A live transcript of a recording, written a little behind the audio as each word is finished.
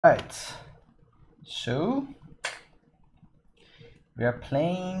Right, so we are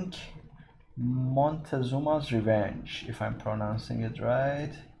playing Montezuma's Revenge, if I'm pronouncing it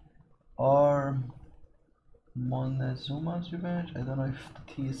right, or Montezuma's Revenge. I don't know if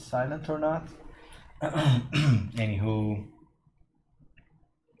the T is silent or not. Anywho,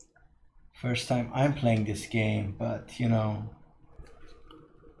 first time I'm playing this game, but you know,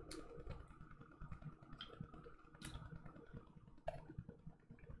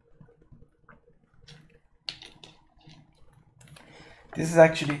 this is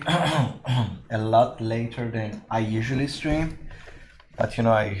actually a lot later than I usually stream, but you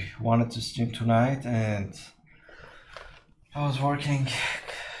know, I wanted to stream tonight and I was working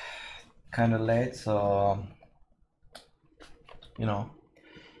kind of late, so you know,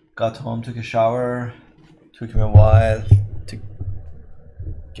 got home, took a shower, took me a while to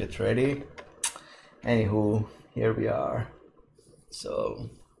get ready. Anywho, here we are. So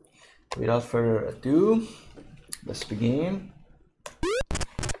without further ado, let's begin.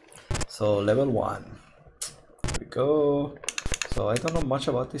 So level 1, here we go. So I don't know much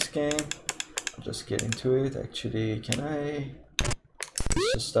about this game, I'll just get into it. Actually,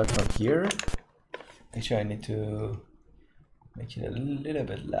 let's just start from here. Actually, I need to make it a little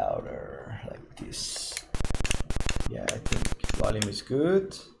bit louder, like this. Yeah, I think volume is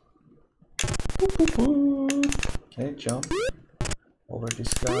good. Can I jump over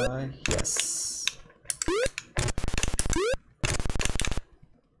this guy? Yes.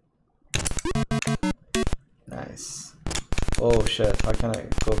 Nice. Oh shit, how can I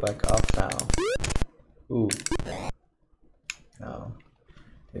go back up now? Ooh. No,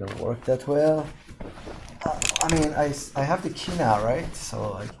 didn't work that well. I mean, I have the key now, right?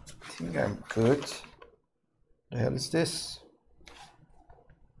 So I think I'm good. The hell is this?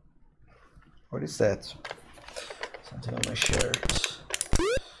 What is that? Something on my shirt.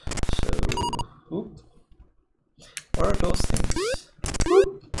 So, oop. What are those things?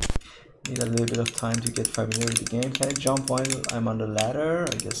 Oop. Need a little bit of time to get familiar with the game. Can I jump while I'm on the ladder?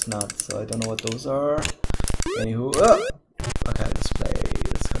 I guess not, so I don't know what those are. Anywho, okay, let's play.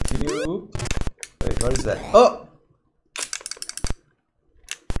 Let's continue. Wait, what is that? Oh!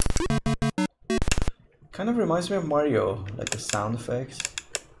 Kind of reminds me of Mario, like the sound effects.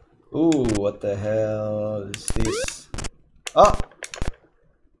 Ooh, what the hell is this? Oh!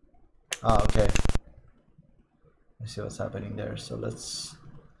 Ah, okay. I see what's happening there, so let's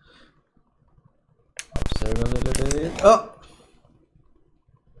observe a little bit. Oh!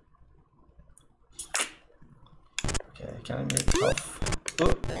 Okay, can I make tough?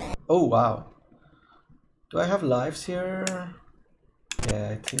 Oh, oh wow. Do I have lives here? Yeah,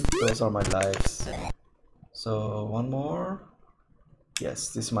 I think those are my lives. So one more. Yes,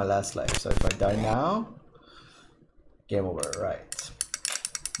 this is my last life. So if I die now, game over. Right.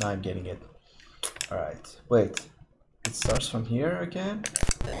 Now I'm getting it. Alright. Wait. It starts from here again?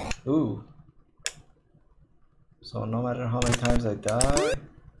 Ooh. So no matter how many times I die.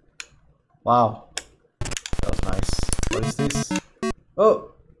 Wow. That was nice. What is this?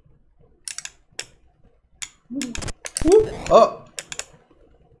 Oh! Woo. Oh!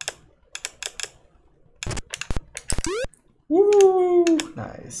 Woo!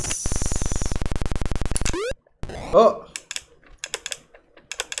 Nice. Oh!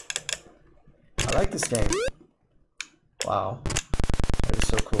 I like this game. Wow. That is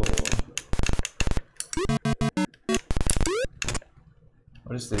so cool.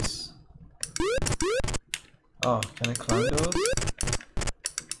 What is this? Oh, can I climb those?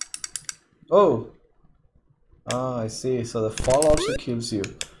 Oh! Ah, I see. So the fall also kills you.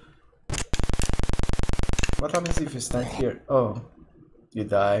 What happens if you stand here? Oh, you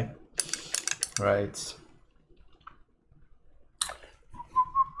die. Right.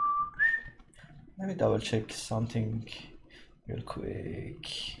 Let me double check something real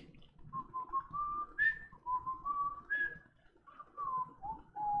quick.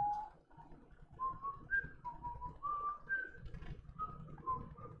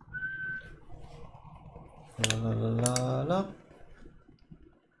 La la la la la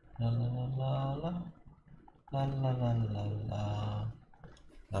la la la la la la la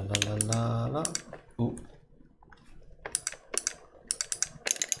la la la la la. Ooh.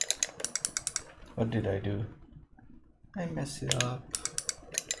 What did I do? I messed it up.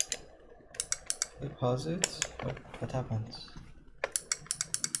 I pause it. What happens?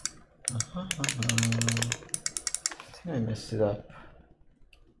 I think I messed it up.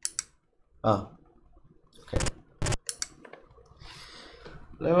 Ah. Okay.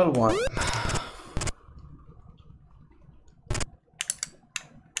 Level 1.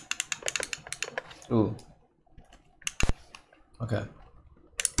 Ooh. Okay.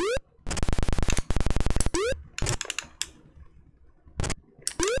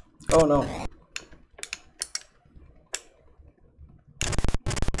 Oh no.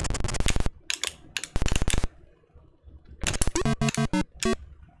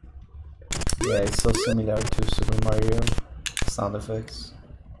 Yeah, it's so similar to Super Mario sound effects.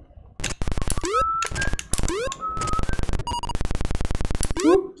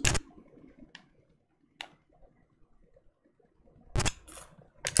 Whoop.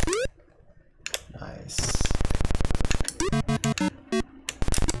 Nice.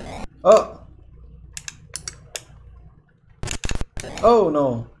 Oh! Oh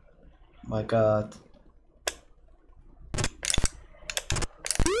no! My god.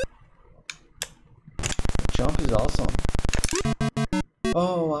 Jump is awesome.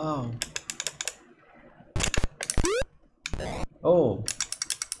 Oh wow. Oh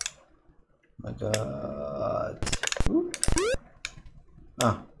my god. Whoop.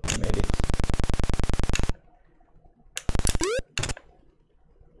 Ah, I made it.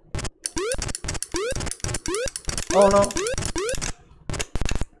 Oh no.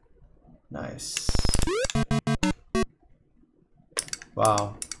 Nice.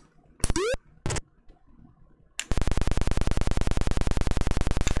 Wow.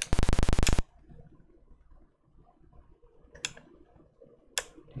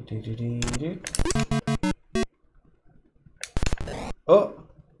 Oh,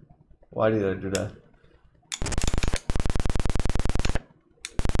 why did I do that?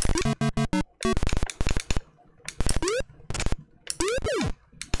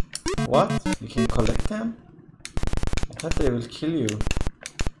 What? You can collect them? I thought they will kill you.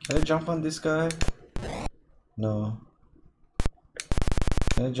 Can I jump on this guy? No.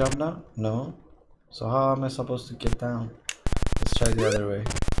 Can I jump now? No. So how am I supposed to get down? Let's try the other way.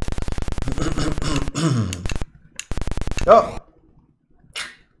 Oh!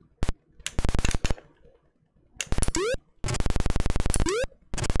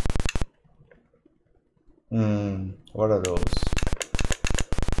 What are those?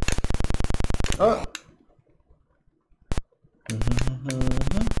 Oh!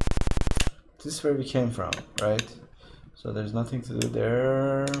 This is where we came from, right? So there's nothing to do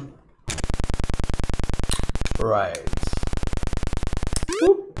there. Right.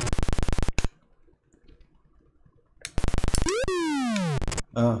 Whoop.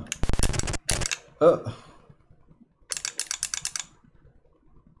 Oh. Oh.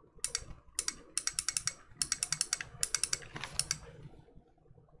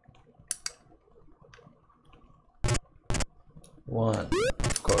 One,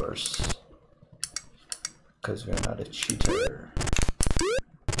 of course, because we're not a cheater.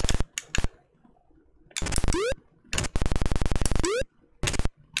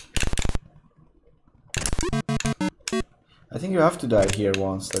 I think you have to die here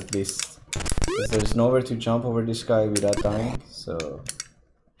once at least, because there's nowhere to jump over this guy without dying, so,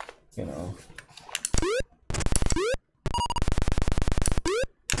 you know.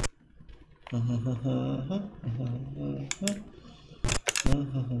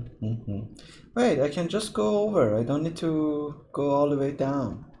 Wait, I can just go over. I don't need to go all the way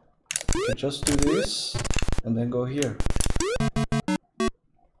down. I can just do this and then go here.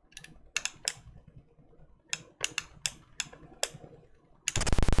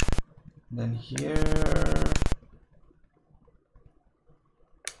 Then here.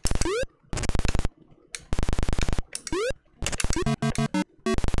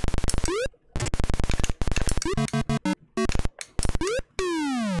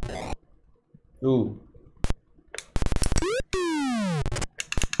 Ooh.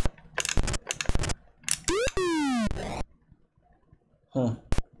 Huh.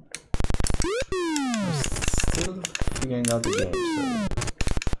 I'm still figuring out the game, so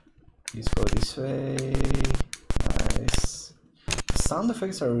please go this way. Nice. The sound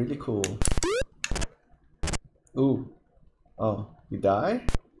effects are really cool. Ooh. Oh, you die?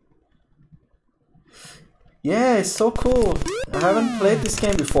 Yeah, it's so cool. I haven't played this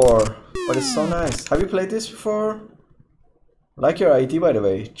game before, but it's so nice. Have you played this before? I like your ID, by the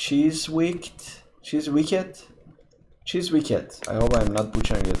way. Cheese Wicked. I hope I'm not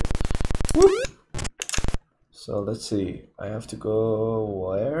butchering it. Whoop. So let's see. I have to go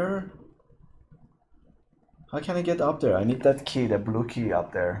where? How can I get up there? I need that key, the blue key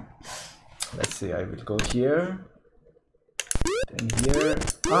up there. Let's see. I will go here. Then here.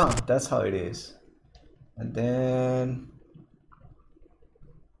 Ah, that's how it is. And then.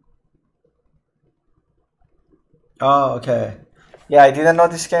 Oh, okay. Yeah, I didn't know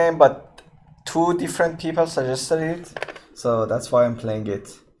this game, but 2 different people suggested it, so that's why I'm playing it.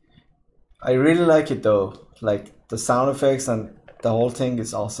 I really like it though. Like the sound effects and the whole thing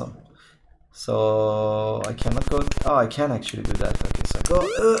is awesome. So I cannot go. Oh, I can actually do that. Okay, so I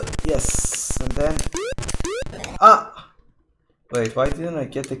go. Yes, and then. Ah! Wait, why didn't I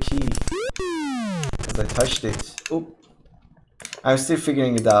get the key? Because I touched it. Oop. I'm still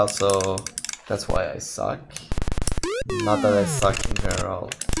figuring it out, so that's why I suck. Not that I suck in general.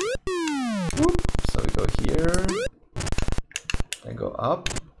 Oop. So we go here. Then go up.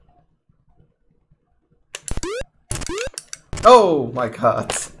 Oh my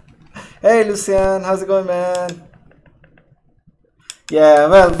god. Hey Lucian, how's it going, man? Yeah,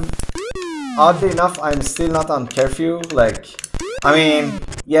 well, oddly enough, I'm still not on curfew. Like, I mean,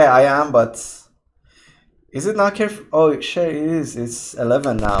 yeah, I am, but is it not curfew? Oh, sure it is. It's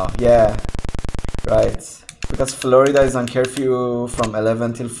 11 now. Yeah, right. Because Florida is on curfew from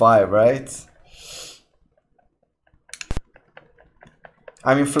 11 till 5, right?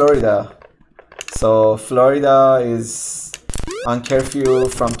 I'm in Florida. So Florida is on curfew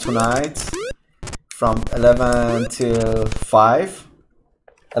from tonight, from 11 till 5.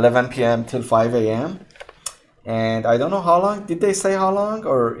 11 p.m. till 5 a.m. And I don't know how long. Did they say how long,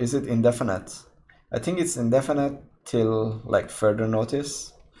 or is it indefinite? I think it's indefinite till like further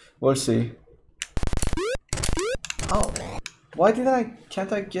notice. We'll see. Oh, why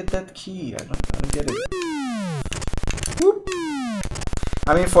can't I get that key? I don't get it. Whoop.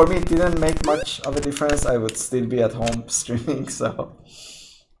 I mean, for me it didn't make much of a difference. I would still be at home streaming, so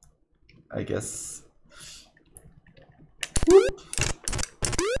I guess. Whoop.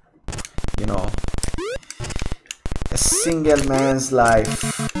 You know, a single man's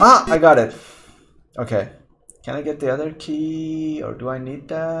life. Ah, I got it. Okay, can I get the other key, or do I need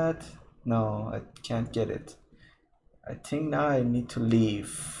that? No, I can't get it. I think now I need to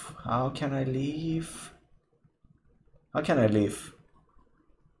leave. How can I leave? How can I leave?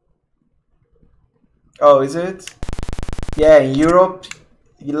 Oh, is it? Yeah, in Europe,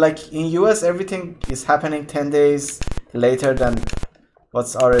 like in US, everything is happening 10 days later than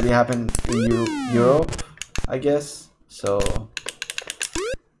what's already happened in Europe, I guess. So,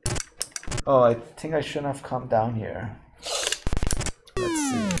 oh, I think I shouldn't have come down here. Let's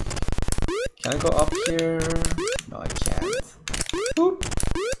see. Can I go up here? No, I can't. Boop.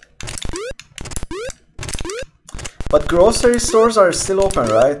 But grocery stores are still open,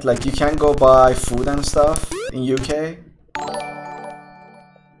 right? Like you can go buy food and stuff in UK.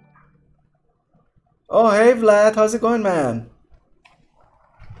 Oh, hey Vlad, how's it going, man?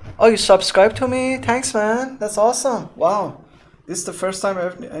 Oh, you subscribed to me? Thanks, man. That's awesome. Wow. This is the first time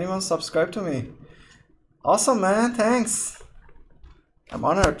anyone subscribed to me. Awesome, man. Thanks. I'm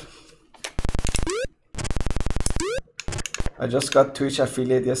honored. I just got Twitch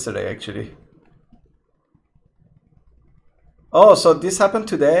affiliate yesterday, actually. Oh, so this happened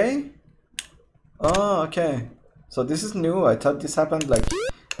today? Oh, okay. So this is new. I thought this happened like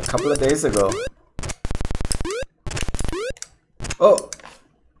a couple of days ago. Oh,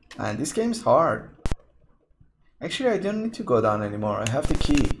 man, this game is hard. Actually, I don't need to go down anymore. I have the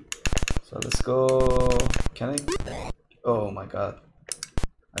key. So let's go. Can I? Oh my god.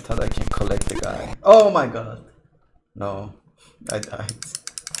 I thought I can collect the guy. Oh my god. No, I died.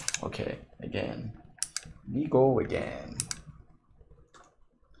 Okay, again. We go again.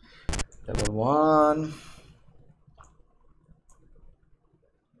 Level 1.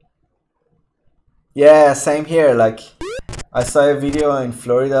 Yeah, same here. Like, I saw a video in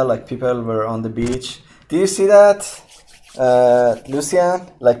Florida, like people were on the beach. Did you see that, Lucian?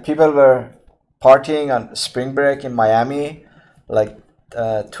 Like people were partying on spring break in Miami, like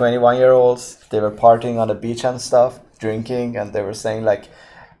 21-year-olds. They were partying on the beach and stuff, drinking, and they were saying like,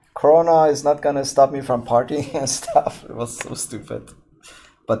 Corona is not gonna stop me from partying and stuff. It was so stupid.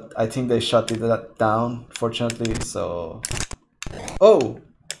 But I think they shut it down, fortunately, so... Oh!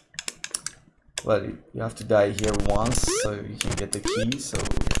 Well, you have to die here once, so you can get the key, so...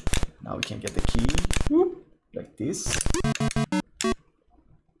 Now we can get the key. Whoop, like this. We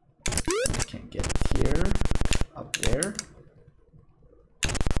can get it here, up there.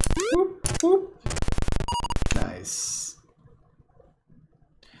 Whoop, whoop. Nice.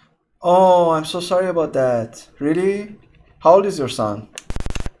 Oh, I'm so sorry about that. Really? How old is your son?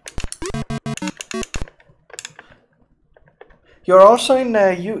 You're also in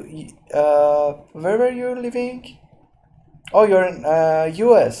where were you living? Oh, you're in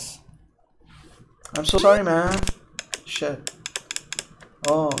US. I'm so sorry, man. Shit.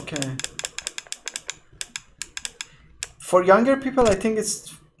 Oh, okay. For younger people, I think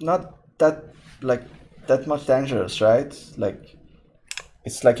it's not that that much dangerous, right? Like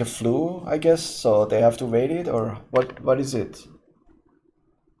it's like a flu, I guess, so they have to wait it, or what is it?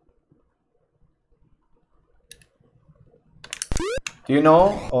 Do you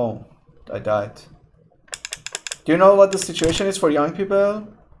know? Oh, I died. Do you know what the situation is for young people?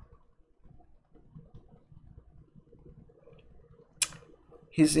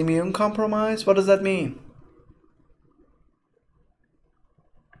 He's immune compromised? What does that mean?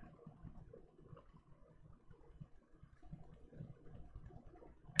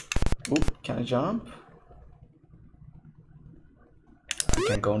 Oop, can I jump? I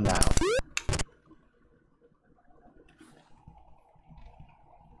can go now.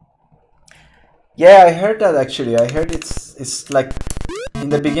 Yeah, I heard that actually. I heard it's like in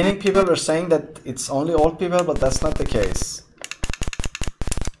the beginning people were saying that it's only old people, but that's not the case.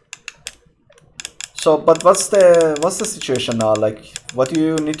 So, but what's the situation now? Like, what do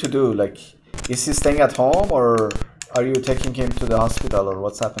you need to do? Like, is he staying at home or are you taking him to the hospital or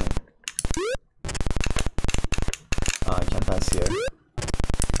what's happening? Oh, I can pass here.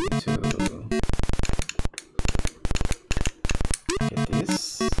 Need to get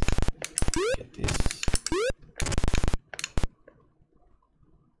this. Get this.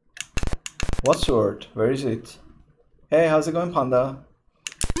 What sword? Where is it? Hey, how's it going, Panda?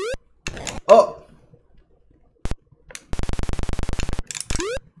 Oh!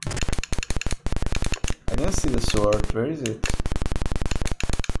 I didn't see the sword. Where is it?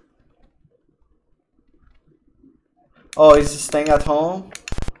 Oh, is he staying at home?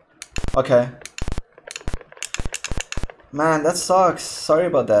 Okay. Man, that sucks. Sorry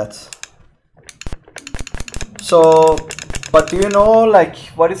about that. So, but do you know, like,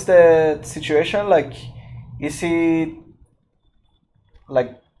 what is the situation? Like, is he,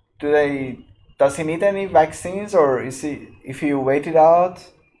 like, does he need any vaccines or is he, if you wait it out?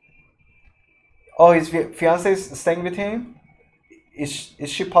 Oh, his fiance is staying with him? Is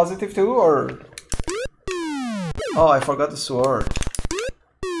she positive too or? Oh, I forgot the sword.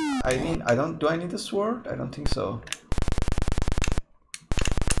 Do I need a sword? I don't think so.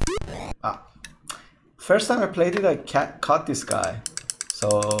 Ah. First time I played it, I caught this guy.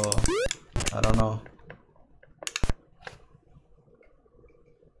 So, I don't know.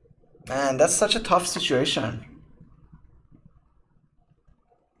 Man, that's such a tough situation.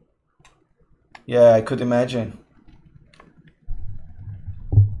 Yeah, I could imagine.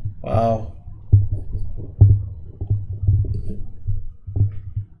 Wow.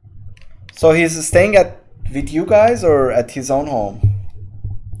 So he's staying with you guys or at his own home?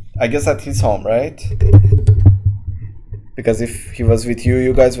 I guess at his home, right? Because if he was with you,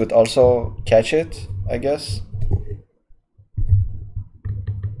 you guys would also catch it, I guess.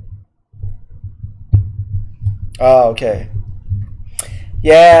 Oh, okay.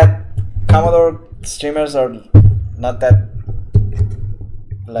 Yeah, Commodore streamers are not that,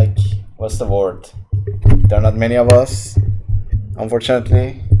 like, what's the word? There are not many of us,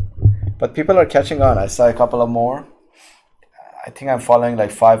 unfortunately. But people are catching on. I saw a couple of more. I think I'm following like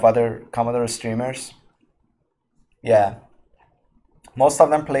 5 other Commodore streamers. Yeah. Most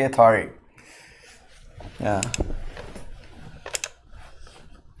of them play Atari. Yeah.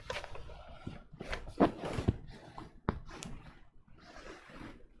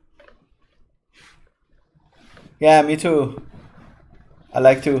 Yeah, me too. I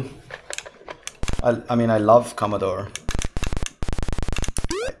like to. I mean, I love Commodore.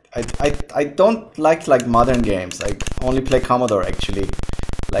 I don't like modern games. I only play Commodore actually.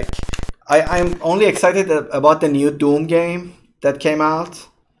 Like I'm only excited about the new Doom game that came out,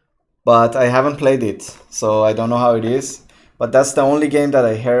 but I haven't played it, so I don't know how it is. But that's the only game that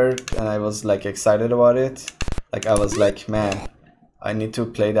I heard and I was like excited about it. Like I was like, man, I need to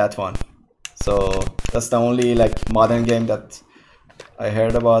play that one. So that's the only like modern game that I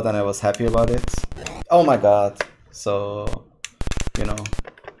heard about and I was happy about it. Oh my god. So, you know.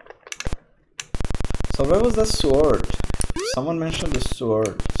 So where was the sword? Someone mentioned the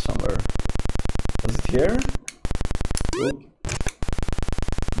sword somewhere. Was it here? Oop.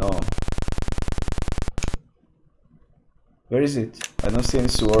 No. Where is it? I don't see any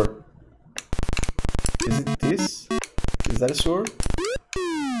sword. Is it this? Is that a sword?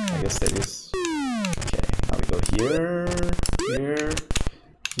 I guess that is. Okay, now we go here, here,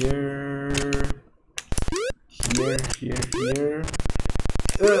 here,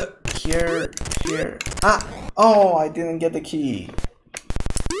 here. Here. Ah! Oh, I didn't get the key.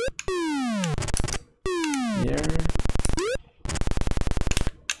 Here.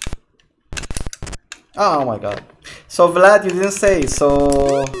 Oh my god. So Vlad, you didn't say.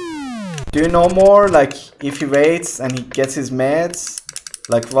 So, do you know more? Like, if he waits and he gets his meds,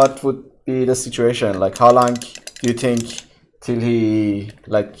 like, what would be the situation? Like, how long do you think till he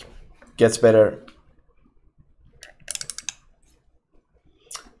like gets better?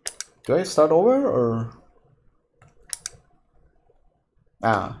 Do I start over or?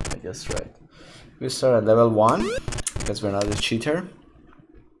 Ah, guess right. We start at level 1 because we're not a cheater.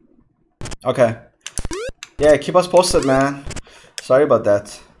 Okay. Yeah, keep us posted, man. Sorry about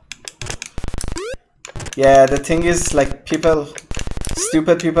that. Yeah, the thing is, like,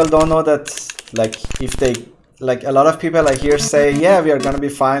 stupid people don't know that, like, if they, like, a lot of people I hear say, yeah, we are gonna be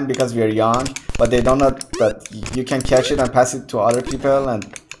fine because we are young, but they don't know that you can catch it and pass it to other people,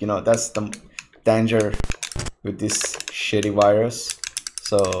 and, you know, that's the danger with this shitty virus.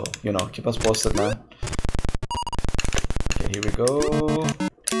 So, you know, keep us posted, man. Okay, here we go.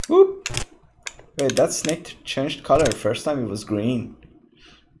 Whoop. Wait, that snake changed color. First time it was green.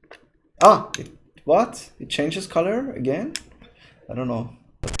 Ah, what? It changes color again? I don't know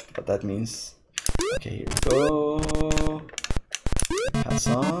what that means. Okay, here we go. Pass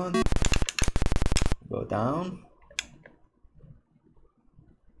on. Go down.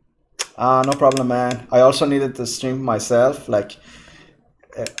 No problem, man. I also needed to stream myself. Like,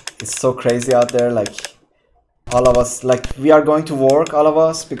 it's so crazy out there. Like, all of us, like, we are going to work, all of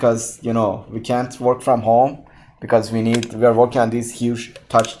us, because, you know, we can't work from home because we are working on these huge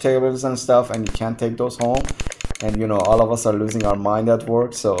touch tables and stuff, and you can't take those home. And, you know, all of us are losing our mind at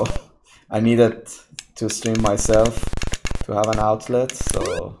work, so I needed to stream myself to have an outlet.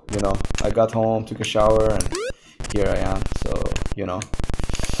 So, you know, I got home, took a shower, and here I am. So, you know.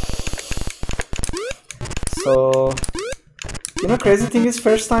 So, you know, crazy thing is,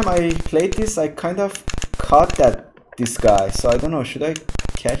 first time I played this, I kind of caught this guy. So I don't know, should I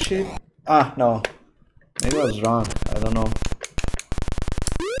catch it? Ah, no. Maybe I was wrong. I don't know.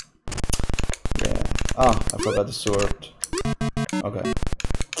 Yeah. Ah, I forgot the sword. Okay.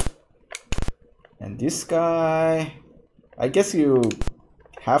 And this guy, I guess you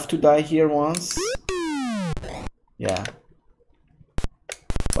have to die here once. Yeah.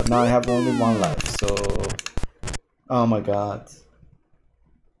 But now I have only 1 life, so... Oh my god.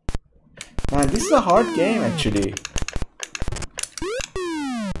 Man, this is a hard game, actually.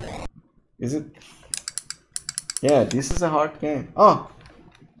 Is it? Yeah, this is a hard game. Oh!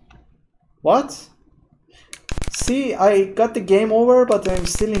 What? See, I got the game over, but I'm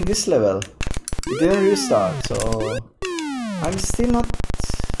still in this level. It didn't restart, so... I'm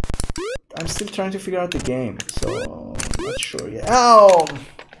still trying to figure out the game, so... Not sure yet. Ow!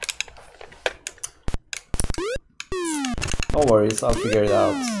 No worries, I'll figure it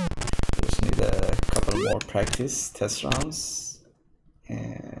out. Just need a couple more practice test rounds.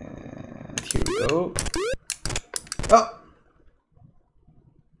 And here we go. Oh!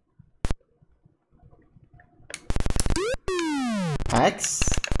 Axe.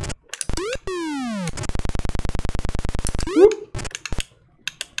 Whoop.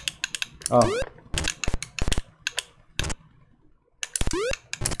 Oh.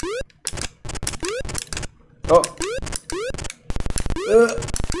 Oh.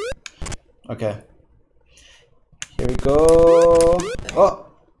 Okay. Here we go. Oh.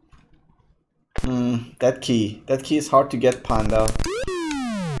 That key is hard to get, Panda.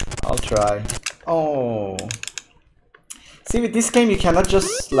 I'll try. Oh. See, with this game you cannot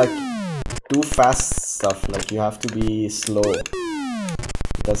just like do fast stuff, like you have to be slow.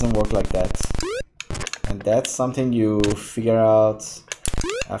 It doesn't work like that. And that's something you figure out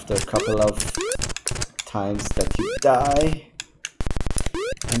after a couple of times that you die.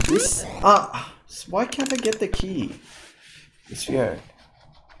 And this, why can't I get the key? It's weird.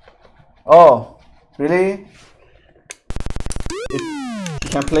 Oh, really? You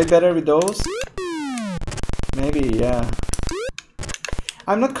can play better with those? Maybe, yeah.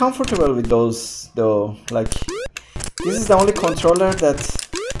 I'm not comfortable with those though. Like, this is the only controller that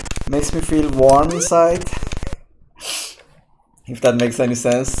makes me feel warm inside. If that makes any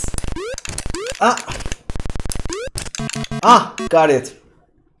sense. Got it.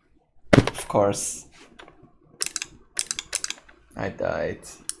 Of course. I died.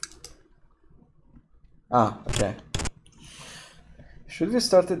 Okay. Should we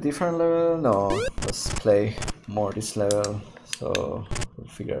start a different level? No, let's play more this level. So we'll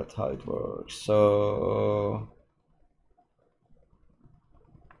figure out how it works. So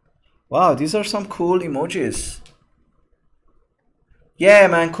wow, these are some cool emojis. Yeah,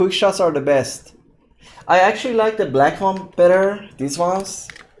 man, quick shots are the best. I actually like the black one better, these ones.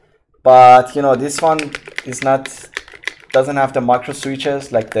 But you know, this one is doesn't have the micro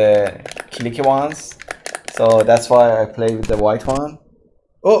switches like the clicky ones. So that's why I play with the white one.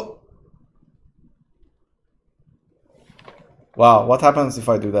 Oh! Wow, what happens if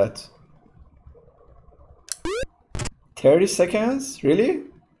I do that? 30 seconds? Really?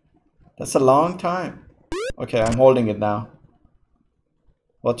 That's a long time. Okay, I'm holding it now.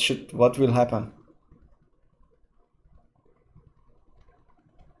 What will happen?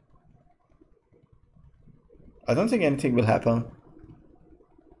 I don't think anything will happen.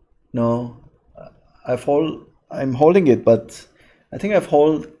 No, I'm holding it, but I think I've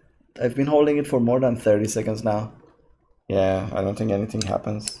been holding it for more than 30 seconds now. Yeah, I don't think anything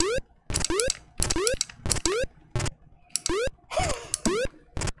happens.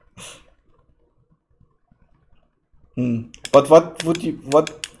 But what would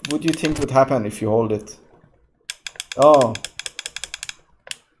you think would happen if you hold it? Oh.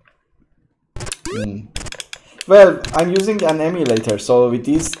 Well, I'm using an emulator, so with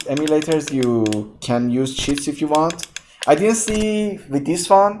these emulators you can use cheats if you want. I didn't see with this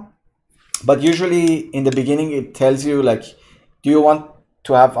one, but usually in the beginning it tells you like, do you want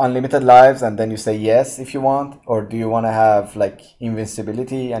to have unlimited lives, and then you say yes if you want, or do you want to have like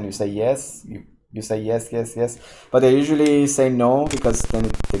invincibility, and you say yes. You say yes, yes, yes, but I usually say no because then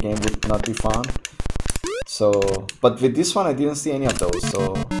the game would not be fun. So, but with this one I didn't see any of those,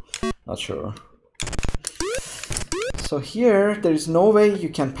 so not sure. So here there is no way you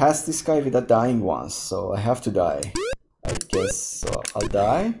can pass this guy without dying once, so I have to die, I guess. So I'll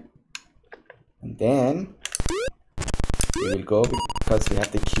die, and then we will go because we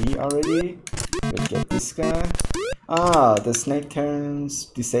have the key already. We'll get this guy. Ah, the snake turns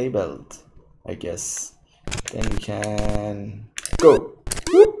disabled, I guess. Then we can go.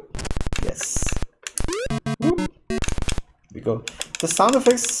 Whoop. Yes. Whoop. We go. The sound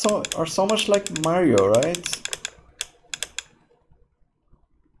effects are so much like Mario, right?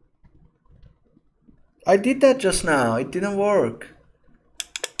 I did that just now. It didn't work.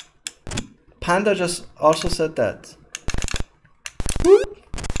 Panda just also said that. Whoop.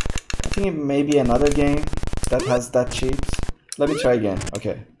 I think it may be another game that has that cheat. Let me try again.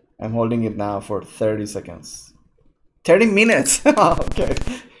 Okay. I'm holding it now for 30 seconds. 30 minutes! Okay.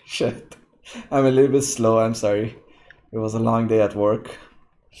 Shit. I'm a little bit slow, I'm sorry. It was a long day at work.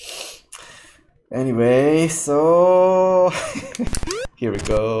 Anyway, so... here we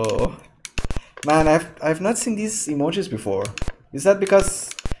go. Man, I've not seen these emojis before. Is that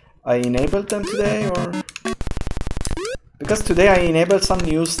because I enabled them today, or... Because today I enabled some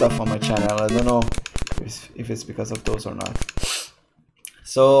new stuff on my channel. I don't know if it's because of those or not.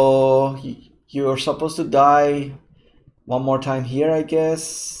 So you're supposed to die one more time here, I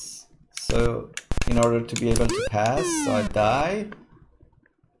guess. So in order to be able to pass, so I die.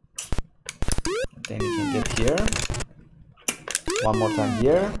 Then you can get here. One more time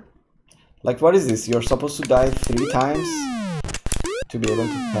here. Like, what is this? You're supposed to die 3 times to be able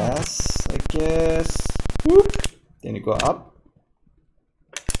to pass, I guess. Whoop. Then you go up.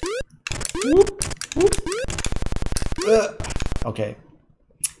 Whoop. Whoop. Okay.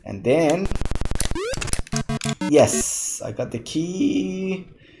 And then, yes, I got the key.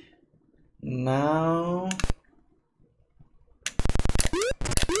 Now,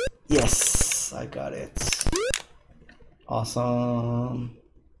 yes, I got it. Awesome.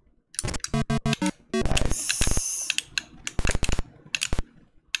 Nice.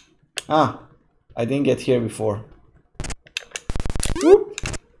 Ah, I didn't get here before. Whoop.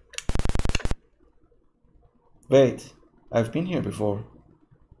 Wait, I've been here before.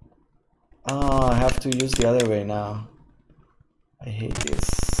 Oh, I have to use the other way now. I hate this.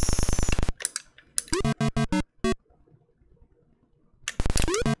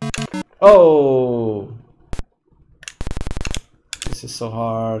 Oh! This is so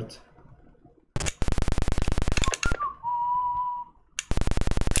hard.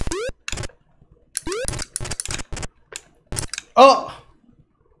 Oh!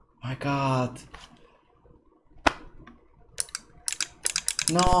 My God.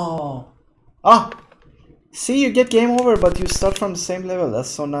 No. Ah! See, you get game over, but you start from the same level. That's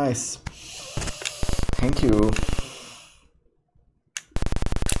so nice. Thank you.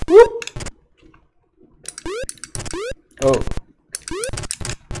 Whoop! Oh.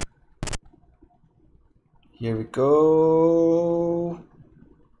 Here we go.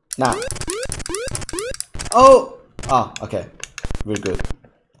 Now. Oh! Ah, okay. We're good.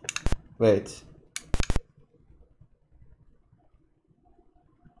 Wait.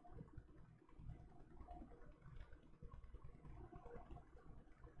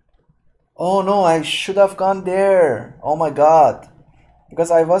 Oh no, I should have gone there. Oh my God.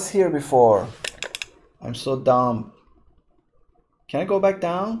 Because I was here before. I'm so dumb. Can I go back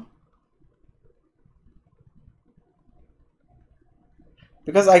down?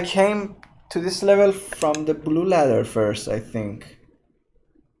 Because I came to this level from the blue ladder first, I think.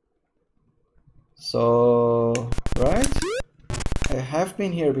 So, right? I have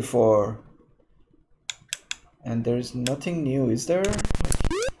been here before. And there's nothing new, is there?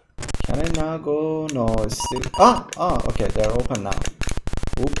 Can I now go? No, it's still... Ah, okay, they're open now.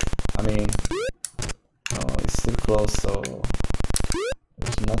 Oop, I mean... No, it's close, so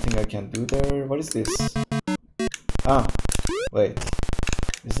there's nothing I can do there. What is this? Ah, wait.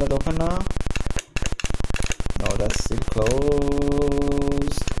 Is that open now? No, that's still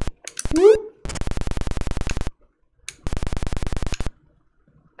closed. Whoop.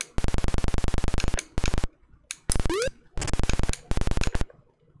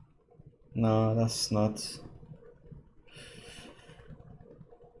 No, that's not.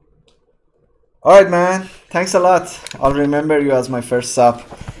 Alright, man. Thanks a lot. I'll remember you as my first sub.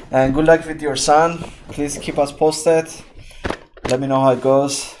 And good luck with your son. Please keep us posted. Let me know how it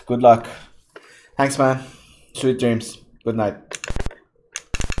goes. Good luck. Thanks, man. Sweet dreams. Good night.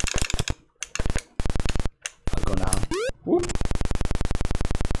 I'll go now. Whoop.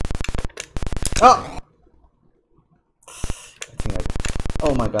 Oh!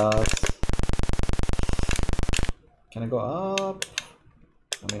 Oh my god. Can I go up?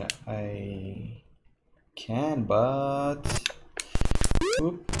 I mean, I can, but...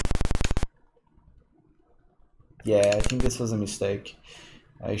 Oop. Yeah, I think this was a mistake.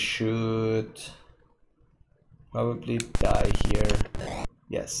 I should probably die here.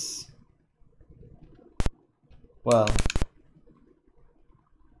 Yes. Well.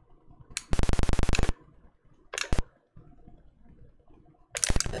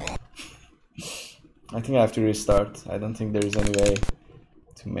 I think I have to restart. I don't think there is any way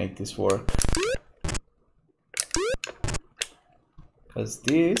to make this work. Because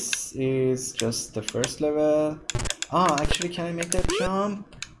this is just the first level. Ah, actually, can I make that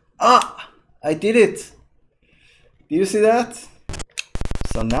jump? Ah! I did it! Do you see that?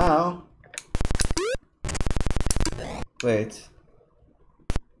 So now... Wait.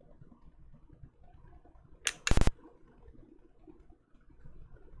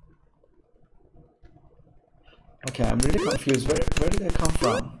 Okay, I'm really confused. Where did I come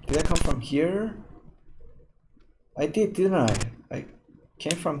from? Did I come from here? I did, didn't I? I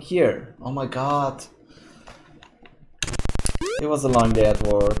came from here. Oh my god. It was a long day at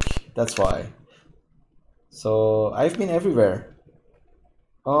work. That's why. So, I've been everywhere.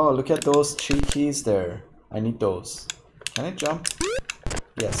 Oh, look at those 3 keys there. I need those. Can I jump?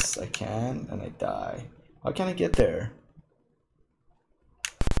 Yes, I can. And I die. How can I get there?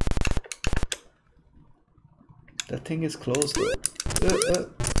 That thing is closed though.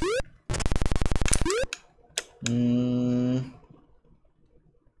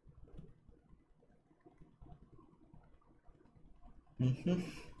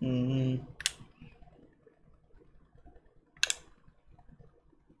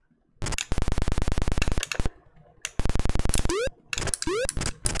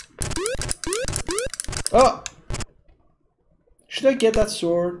 Oh! Should I get that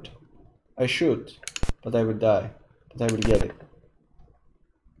sword? I should, but I would die. But I will get it.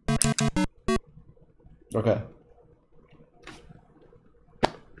 Okay.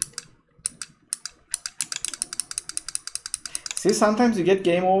 See, sometimes you get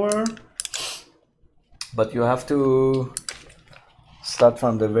game over, but you have to start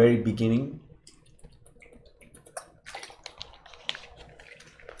from the very beginning.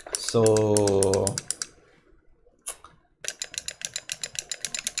 So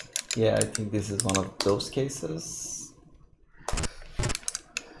yeah, I think this is one of those cases.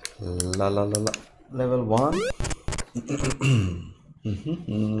 La la la la. Level 1.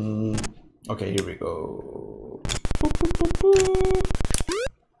 Okay, here we go.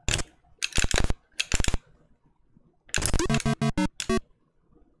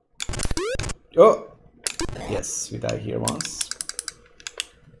 Oh! Yes, we die here once.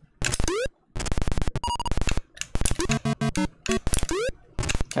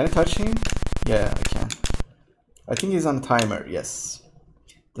 Can I touch him? Yeah, I can. I think he's on timer, yes.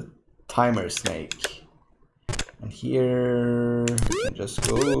 Timer snake. And here we can just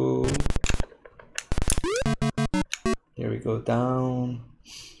go. Here we go down.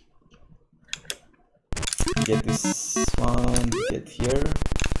 Get this one, get here.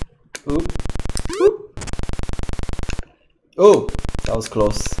 Oop. Oop. Oh, that was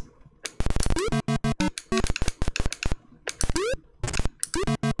close.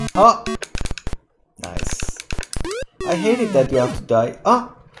 Oh, nice. I hate it that you have to die.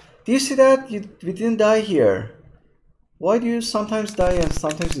 Ah! Do you see that? We didn't die here. Why do you sometimes die and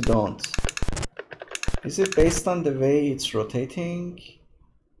sometimes you don't? Is it based on the way it's rotating?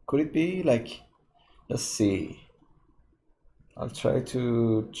 Could it be? Like, let's see. I'll try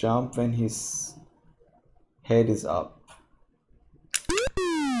to jump when his head is up.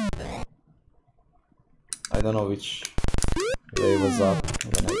 I don't know which way was up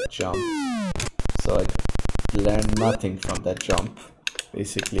when I jumped. So I learned nothing from that jump.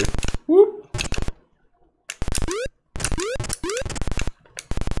 Basically. Whoop.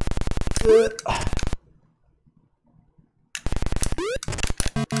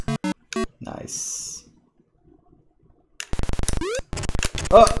 Nice.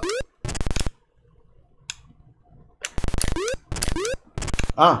 Oh!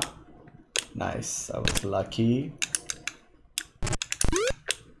 Ah! Nice, I was lucky.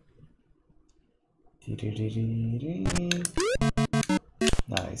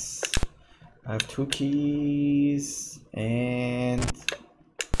 Nice. I have 2 keys and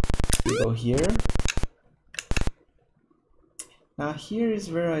we go here. Now here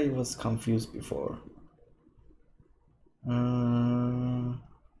is where I was confused before.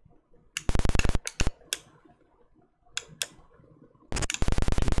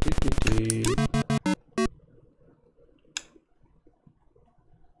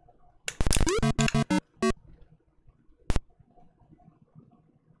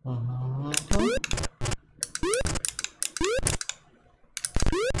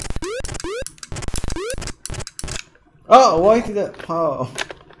 Oh, why did that? Oh,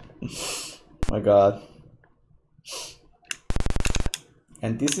 my God.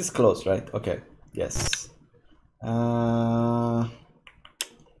 And this is closed, right? Okay. Yes.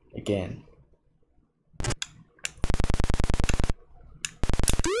 Again.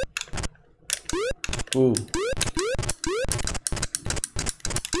 Ooh.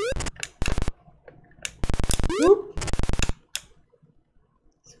 Whoop.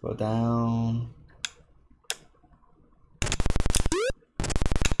 Let's go down.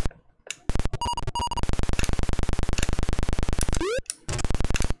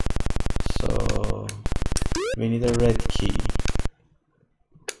 So we need a red key.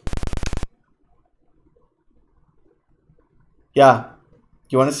 Yeah.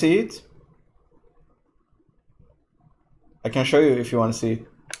 You want to see it? I can show you if you want to see it.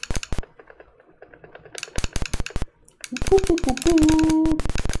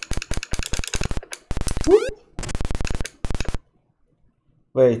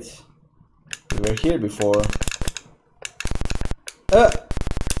 Wait, we were here before.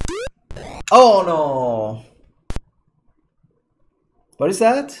 Oh no! What is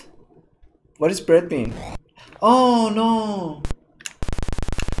that? What is bread bean? Oh no!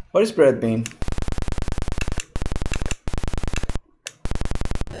 What is bread bean?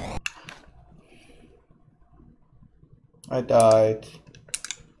 I died.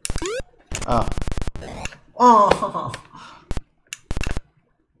 Ah. Oh.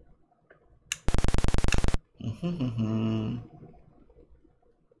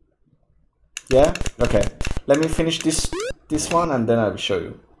 Yeah. Okay. Let me finish this one and then I will show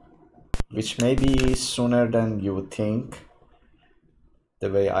you. Which may be sooner than you would think. The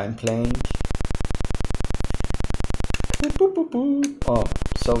way I'm playing. Oh.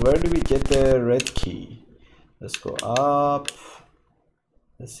 So where do we get the red key? Let's go up.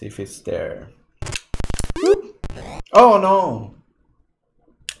 Let's see if it's there. Whoop. Oh no!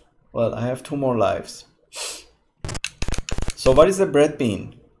 Well, I have 2 more lives. So what is the bread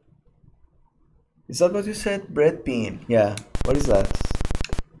bean? Is that what you said? Bread bean. Yeah. What is that?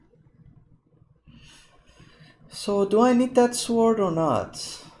 So do I need that sword or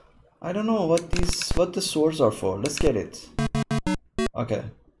not? I don't know what the swords are for. Let's get it. Okay.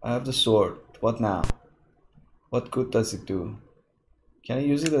 I have the sword. What now? What good does it do? Can I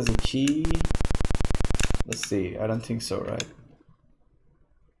use it as a key? Let's see. I don't think so, right?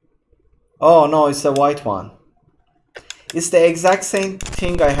 Oh no, it's a white one. It's the exact same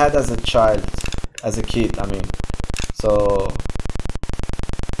thing I had as a child, as a kid, I mean. So,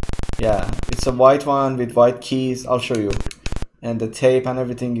 yeah, it's a white one with white keys. I'll show you. And the tape and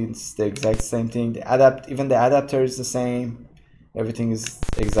everything is the exact same thing. Even the adapter is the same. Everything is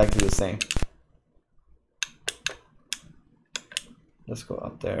exactly the same. Let's go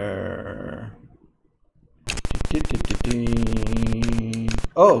up there.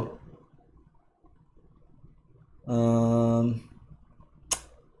 Oh!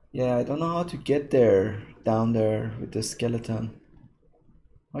 Yeah, I don't know how to get there, down there with the skeleton.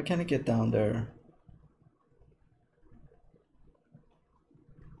 How can I get down there?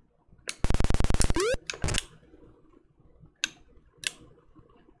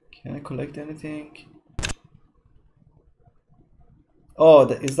 Can I collect anything? Oh,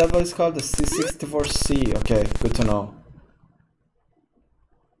 is that what it's called? The C64C. Okay, good to know.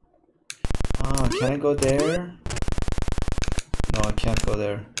 Ah, can I go there? No, I can't go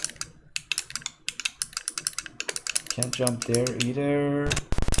there. Can't jump there either.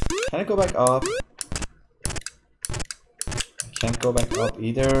 Can I go back up? I can't go back up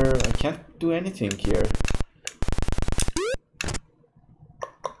either. I can't do anything here.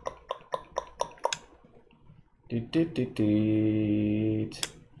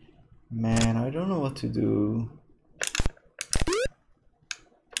 Man, I don't know what to do.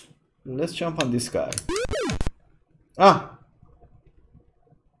 Let's jump on this guy. Ah!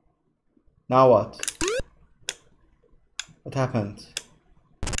 Now what? What happened?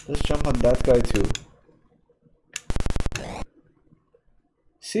 Let's jump on that guy too.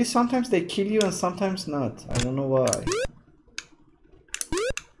 See, sometimes they kill you and sometimes not. I don't know why.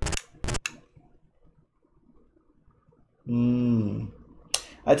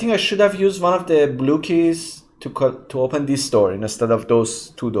 I think I should have used one of the blue keys to open this door instead of those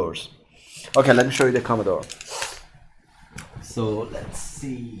two doors. Okay, let me show you the Commodore. So let's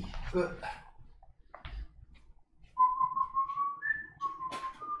see.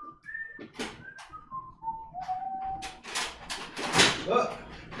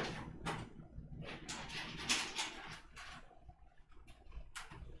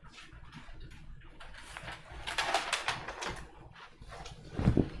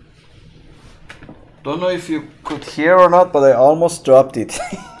 Don't know if you could hear or not, but I almost dropped it.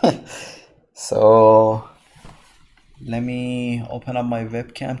 So let me open up my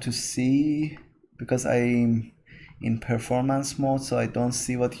webcam to see, because I'm in performance mode, so I don't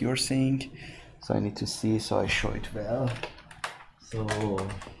see what you're seeing. So I need to see, so I show it well. So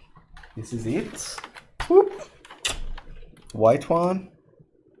this is it. Whoop. White one.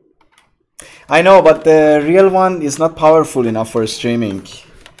 I know, but the real one is not powerful enough for streaming.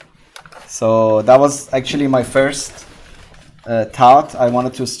 So that was actually my first thought. I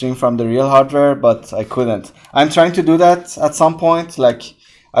wanted to stream from the real hardware, but I couldn't. I'm trying to do that at some point. Like,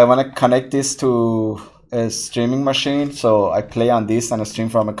 I want to connect this to a streaming machine, so I play on this and I stream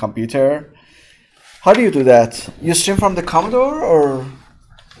from a computer. How do you do that? You stream from the Commodore or?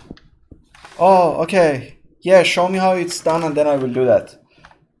 Oh, okay. Yeah, show me how it's done and then I will do that.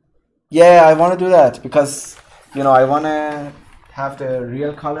 Yeah, I want to do that because, you know, I want to have the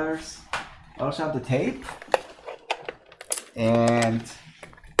real colors. I also have the tape and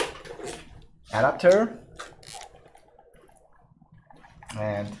adapter.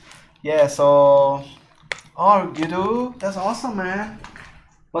 And yeah, so, oh, you do? That's awesome, man.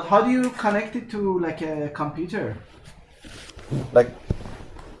 But how do you connect it to like a computer? Like,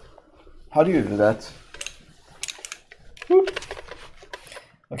 how do you do that? Whoop.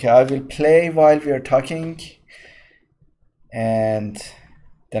 Okay, I will play while we are talking, and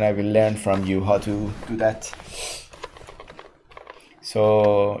then I will learn from you how to do that.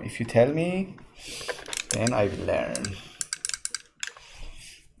 So if you tell me, then I will learn.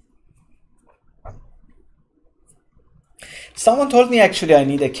 Someone told me actually I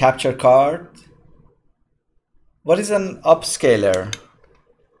need a capture card. What is an upscaler?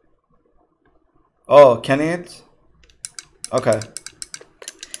 Oh, can it? Okay.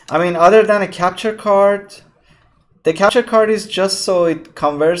 I mean, other than a capture card, the capture card is just so it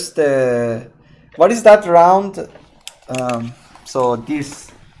converts the... What is that round? So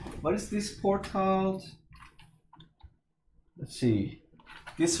this... What is this port called? Let's see.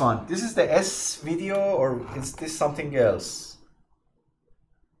 This one. This is the S video, or is this something else?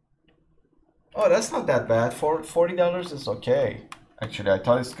 Oh, that's not that bad. For $40 is okay. Actually, I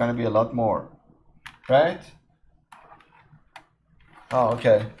thought it's gonna be a lot more. Right? Oh,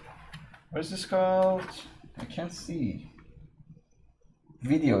 okay. Where's this called? I can't see.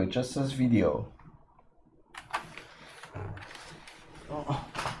 Video, it just says video. Oh.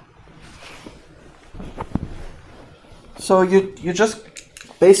 So you just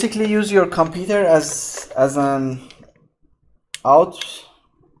basically use your computer as an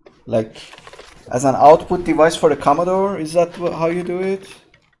as an output device for the Commodore? Is that how you do it?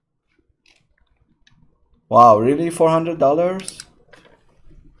 Wow, really? $400?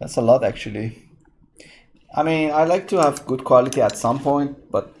 That's a lot, actually. I mean, I like to have good quality at some point,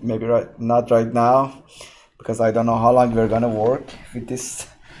 but maybe not right now, because I don't know how long we're gonna work with this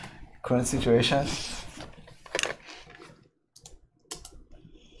current situation.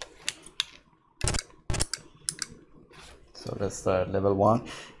 So let's start level 1.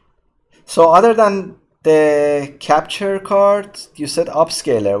 So other than the capture card, you said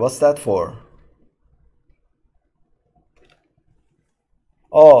upscaler. What's that for?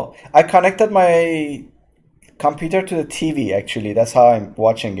 Oh, I connected my computer to the TV, actually. That's how I'm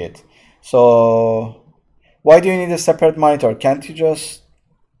watching it. So why do you need a separate monitor? Can't you just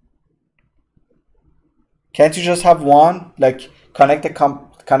have one? Like connect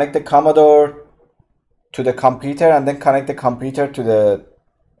the Commodore to the computer and then connect the computer to the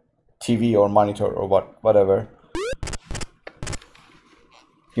TV or monitor or whatever.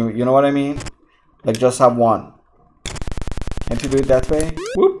 You know what I mean? Like just have one. Can't you do it that way?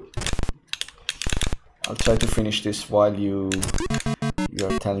 Whoop. I'll try to finish this while you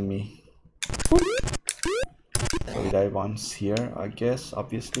are telling me. So we die once here, I guess,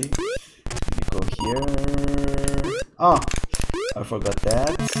 obviously. We go here. Ah, I forgot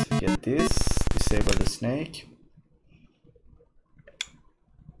that. Get this. Disable the snake.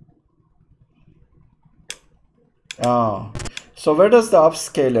 Oh, so where does the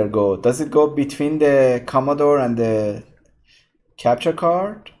upscaler go? Does it go between the Commodore and the capture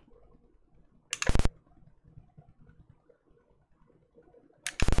card?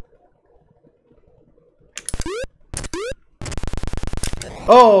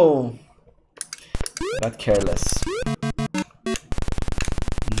 Oh, got careless.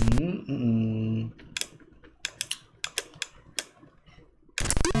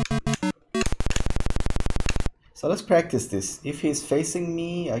 So let's practice this. If he's facing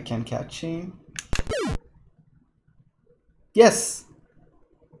me, I can catch him. Yes!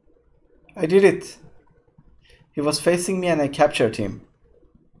 I did it. He was facing me and I captured him.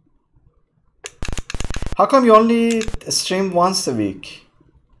 How come you only stream once a week?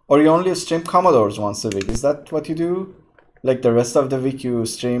 Or you only stream Commodores once a week? Is that what you do? Like the rest of the week you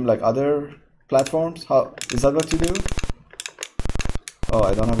stream like other platforms? How is that what you do? Oh,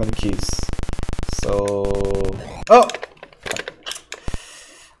 I don't have any keys. So... Oh!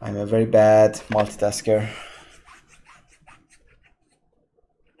 I'm a very bad multitasker.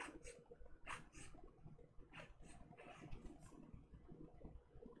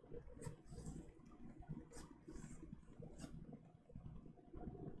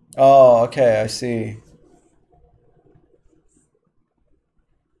 Oh, okay, I see.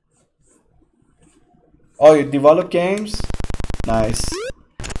 Oh, you develop games? Nice.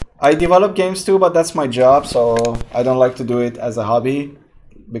 I develop games too, but that's my job, so I don't like to do it as a hobby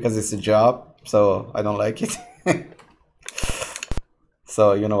because it's a job, so I don't like it.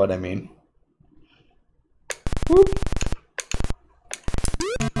 So you know what I mean. Whoop.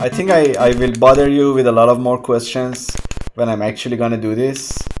 I think I will bother you with a lot of more questions when I'm actually gonna do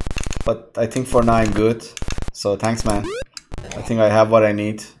this, but I think for now I'm good. So thanks, man. I think I have what I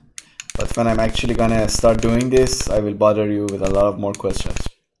need. But when I'm actually gonna start doing this, I will bother you with a lot of more questions.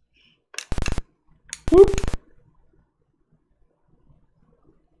 Whoop.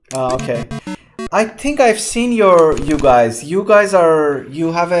 Okay. I think I've seen you guys. You guys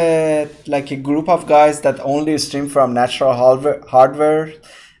you have a like a group of guys that only stream from natural hardware.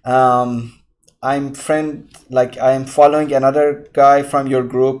 I'm following another guy from your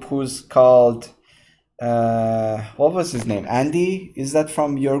group who's called what was his name? Andy? Is that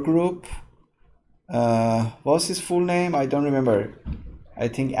from your group? What's his full name? I don't remember. I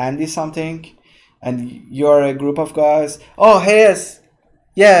think Andy something. And you're a group of guys. Oh, Hayes.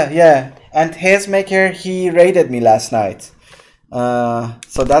 Yeah. And Hayes Maker, he raided me last night.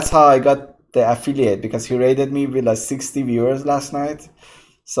 So that's how I got the affiliate, because he raided me with like 60 viewers last night.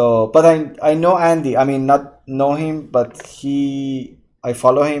 So, but I know Andy. I mean, not know him, but I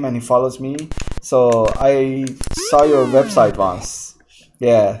follow him and he follows me. So I saw your website once.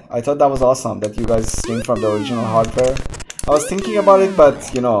 Yeah, I thought that was awesome that you guys stream from the original hardware. I was thinking about it,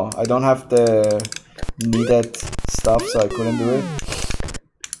 but you know, I don't have the needed stuff, so I couldn't do it.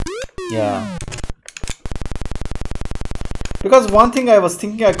 Yeah. Because one thing I was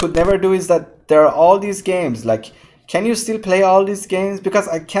thinking I could never do is that there are all these games. Like, can you still play all these games? Because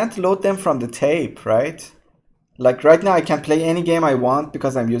I can't load them from the tape, right? Like right now I can play any game I want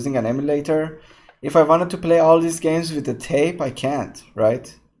because I'm using an emulator. If I wanted to play all these games with the tape, I can't,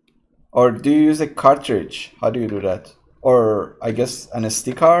 right? Or do you use a cartridge? How do you do that? Or I guess an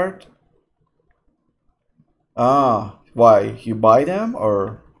SD card? Ah, why? You buy them?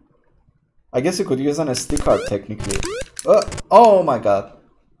 Or I guess you could use an SD card technically. Oh my god.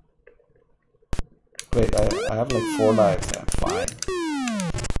 Wait, I have like 4 lives. I'm fine.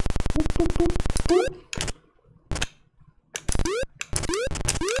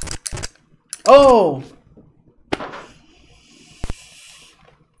 Oh!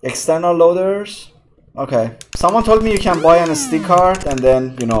 External loaders? Okay. Someone told me you can buy an SD card and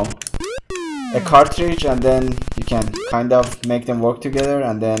then, you know, a cartridge, and then you can kind of make them work together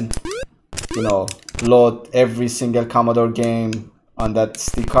and then, you know, load every single Commodore game on that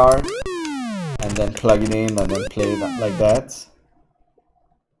SD card and then plug it in and then play it like that.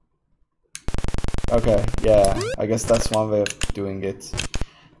 Okay, yeah, I guess that's one way of doing it.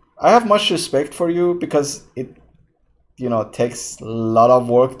 I have much respect for you because it, you know, takes a lot of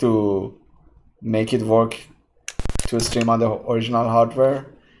work to make it work to stream on the original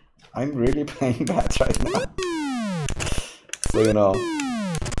hardware. I'm really playing bad right now. So, you know,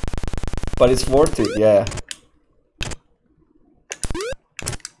 but it's worth it, yeah.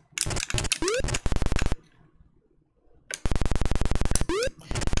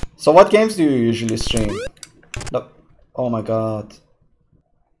 So what games do you usually stream? Look. Oh my god.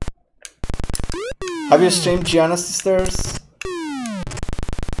 Have you streamed Gianna Sisters?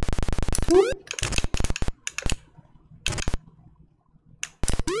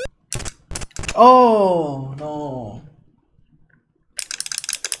 Oh no.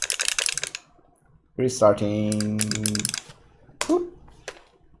 Restarting.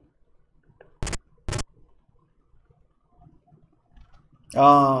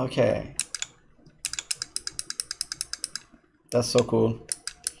 Oh, okay. That's so cool.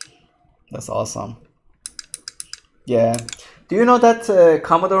 That's awesome. Yeah. Do you know that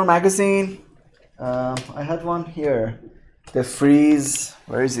Commodore magazine? I had one here. The Freeze.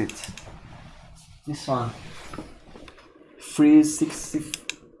 Where is it? This one. Freeze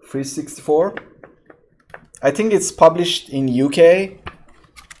 64. I think it's published in UK,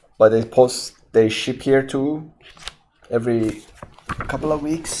 but they ship here too every couple of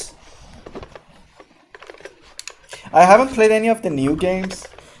weeks. I haven't played any of the new games.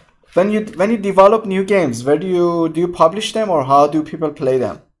 When you develop new games, where do you publish them, or how do people play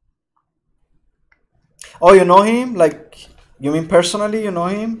them? Oh, you know him? Like, you mean personally you know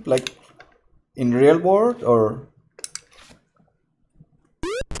him? Like in real world, or?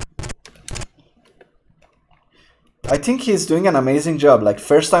 I think he's doing an amazing job. Like,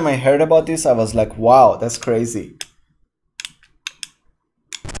 first time I heard about this, I was like, wow, that's crazy.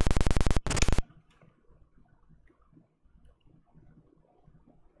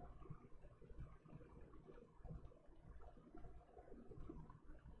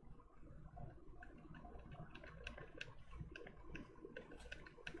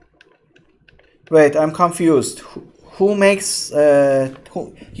 Wait, I'm confused. Who makes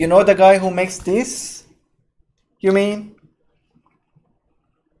you know the guy who makes this? You mean?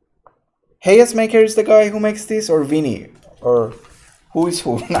 Hayes Maker is the guy who makes this, or Vinny? Or who is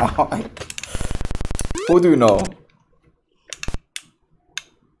who now? Who do you know?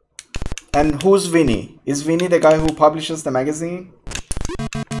 And who's Vinny? Is Vinny the guy who publishes the magazine?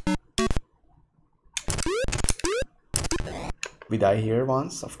 We die here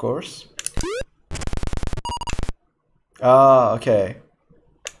once, of course. Ah, okay.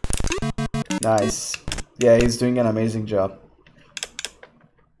 Nice. Yeah, he's doing an amazing job.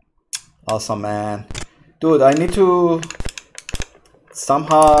 Awesome, man. Dude, I need to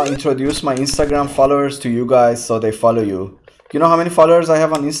somehow introduce my Instagram followers to you guys so they follow you. You know how many followers I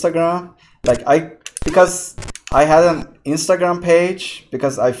have on Instagram? Like, because I had an Instagram page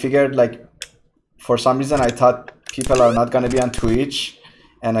because I figured, like, for some reason I thought people are not gonna be on Twitch,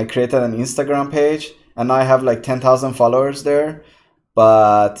 and I created an Instagram page. And now I have like 10,000 followers there,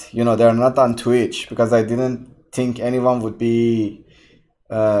 but you know, they're not on Twitch because I didn't think anyone would be,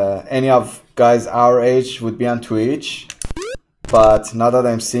 any of guys our age would be on Twitch. But now that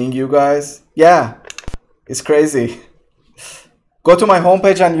I'm seeing you guys, yeah, it's crazy. Go to my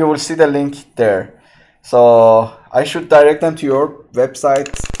homepage and you will see the link there. So I should direct them to your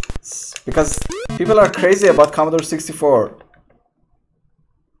website because people are crazy about Commodore 64.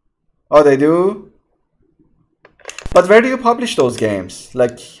 Oh, they do? But where do you publish those games?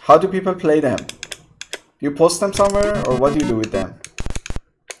 Like, how do people play them? Do you post them somewhere, or what do you do with them?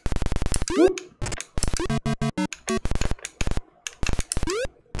 Whoop.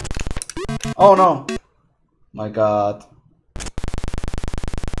 Oh no! My god.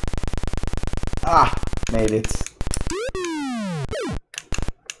 Ah, made it.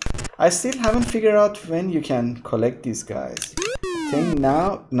 I still haven't figured out when you can collect these guys. I think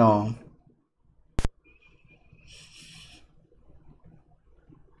now? No.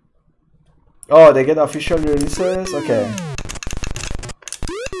 Oh, they get official releases? Okay.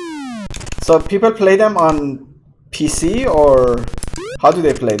 So people play them on PC, or how do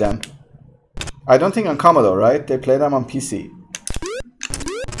they play them? I don't think on Commodore, right? They play them on PC.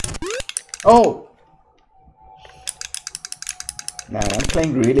 Oh! Man, I'm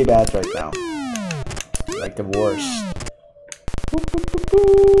playing really bad right now. Like the worst. Boop, boop, boop,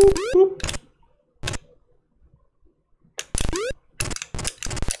 boop, boop.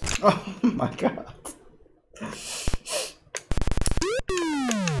 Oh my god.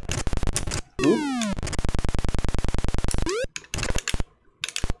 Oop.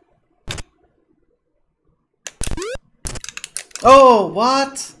 Oh,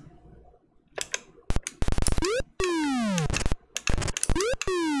 what?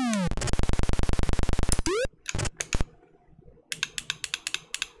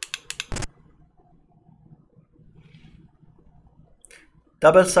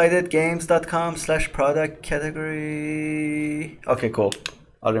 Doublesidedgames.com/product category. Okay, cool.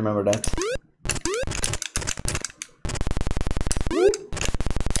 I'll remember that.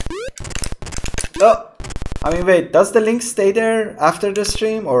 Oh, I mean, wait, does the link stay there after the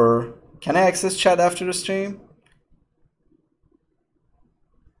stream, or can I access chat after the stream?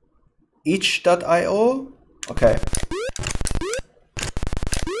 Each.io? Okay.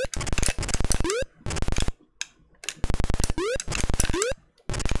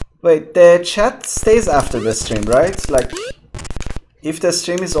 Wait, the chat stays after the stream, right? Like, if the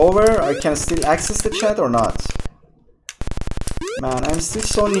stream is over, I can still access the chat or not? Man, I'm still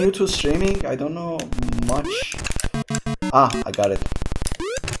so new to streaming, I don't know much. Ah, I got it.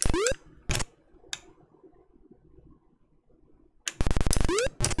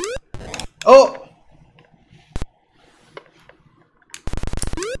 Oh!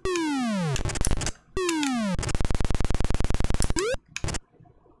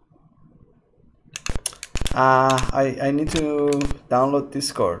 I need to download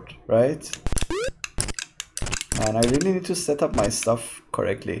Discord, right? And I really need to set up my stuff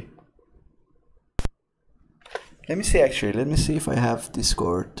correctly. Let me see actually, let me see if I have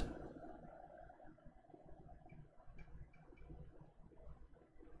Discord.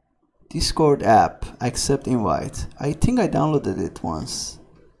 Discord app, accept invite. I think I downloaded it once.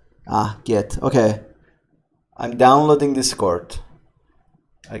 Ah, get, okay. I'm downloading Discord.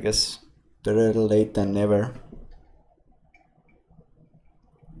 I guess better late than never.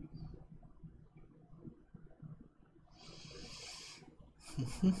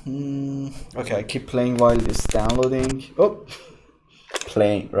 Okay, I keep playing while it's downloading. Oh,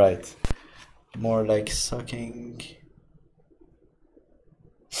 playing, right. More like sucking.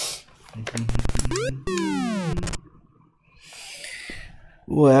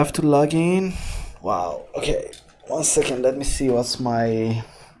 Oh, I have to log in. Wow, okay. 1 second, let me see what's my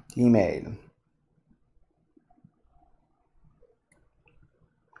email.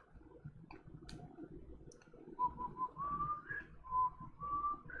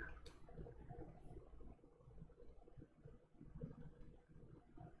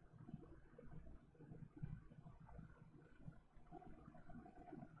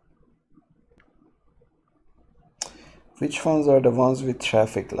 Which ones are the ones with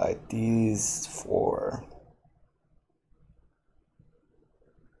traffic light? These 4.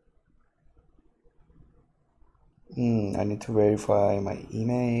 I need to verify my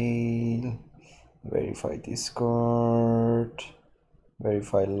email, verify Discord,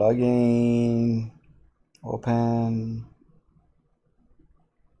 verify login, open,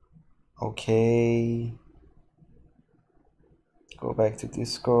 okay, go back to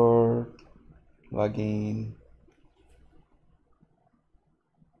Discord, login.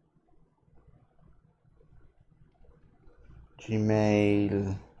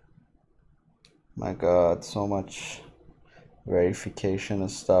 Gmail. My god, so much verification and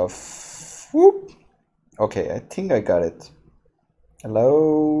stuff. Whoop. Okay, I think I got it.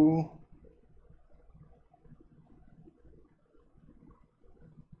 Hello?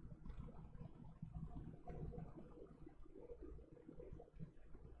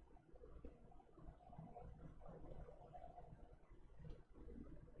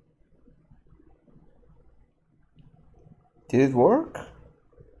 Did it work?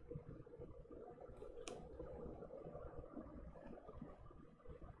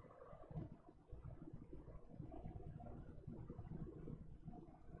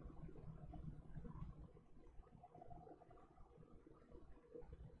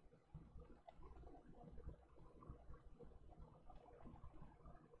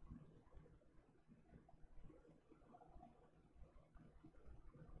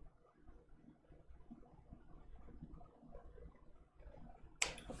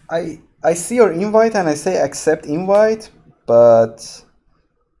 I see your invite and I say accept invite, but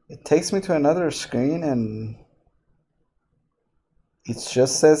it takes me to another screen and it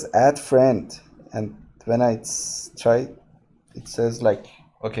just says add friend, and when I try, it says like,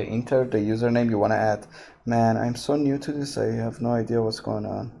 okay, enter the username you want to add. Man, I'm so new to this, I have no idea what's going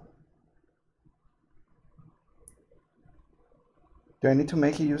on. Do I need to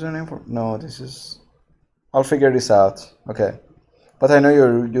make a username for? No, this is, I'll figure this out. Okay, but I know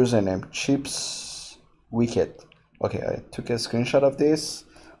your username, Chips Wicked. Okay, I took a screenshot of this.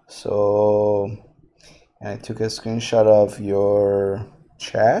 So I took a screenshot of your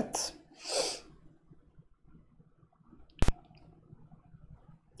chat.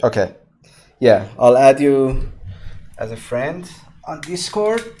 Okay, yeah, I'll add you as a friend on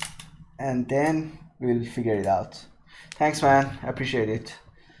Discord and then we'll figure it out. Thanks, man, I appreciate it.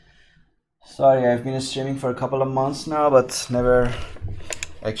 Sorry, I've been streaming for a couple of months now, but never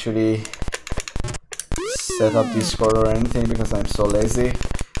actually set up Discord or anything because I'm so lazy.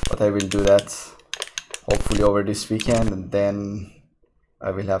 But I will do that hopefully over this weekend, and then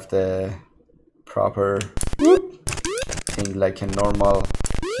I will have the proper thing like a normal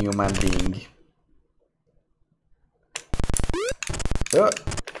human being.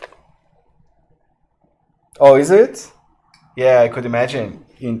 Oh, is it? Yeah, I could imagine.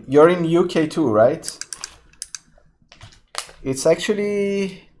 You're in UK too, right? It's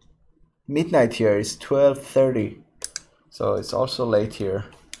actually midnight here. It's 12:30, so it's also late here.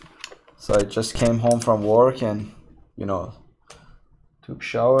 So I just came home from work and, you know, took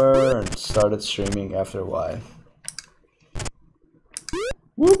shower and started streaming after a while.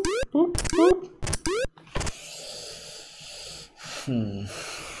 Whoop, whoop, whoop.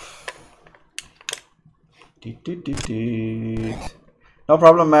 No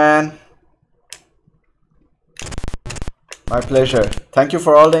problem, man. My pleasure. Thank you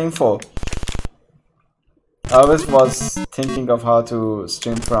for all the info. I always was thinking of how to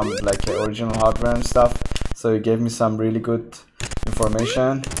stream from like original hardware and stuff, so you gave me some really good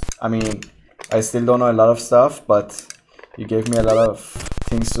information. I mean, I still don't know a lot of stuff, but you gave me a lot of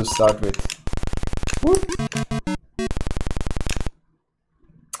things to start with. Whoop.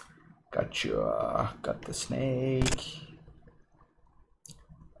 Gotcha. Got the snake.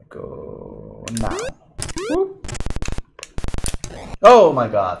 I go now. Whoop. Oh my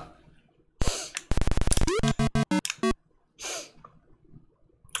god.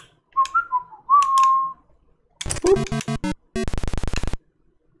 Whoop.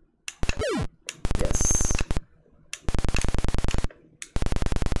 Yes.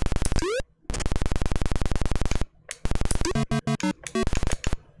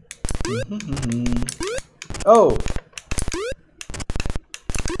 Oh.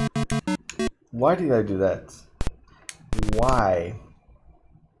 Why did I do that? Why?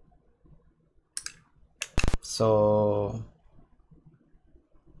 So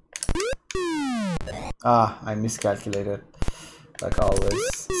I miscalculated like always.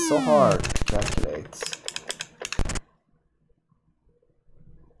 It's so hard to calculate.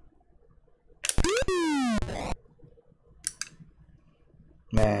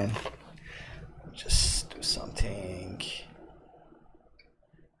 Man, just do something.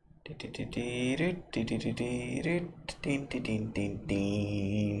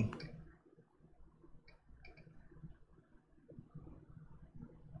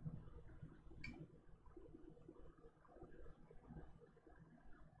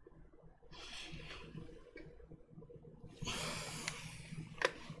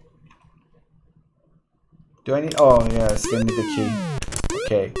 Do I need? Oh yeah, still need the key.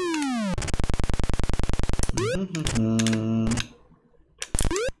 Okay.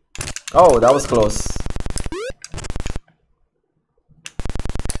 Oh, that was close.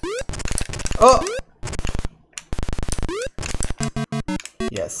 Oh!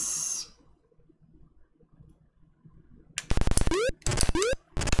 Yes.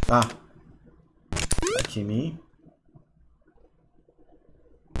 Lucky me.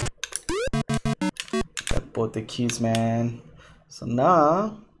 Got both the keys, man. So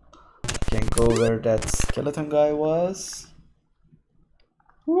now I can go where that skeleton guy was.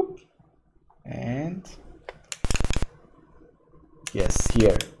 Whoop. And yes,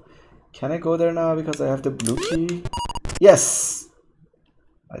 here. Can I go there now because I have the blue key? Yes!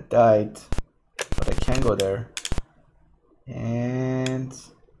 I died, but I can go there. And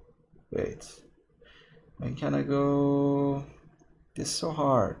wait, when can I go? This is so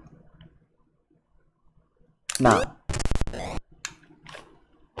hard. Now.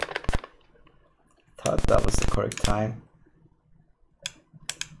 Thought that was the correct time.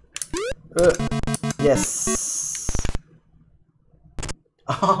 Yes.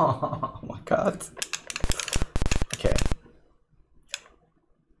 Oh my god. Okay.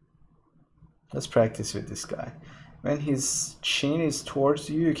 Let's practice with this guy. When his chin is towards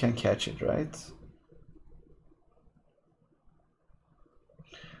you, you can catch it, right?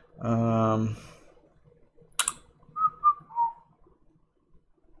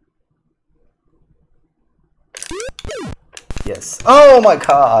 Yes. Oh my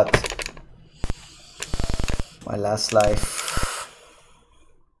god. My last life.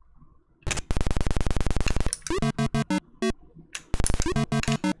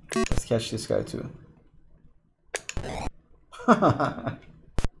 Let's catch this guy too.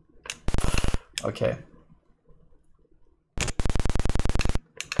 Okay.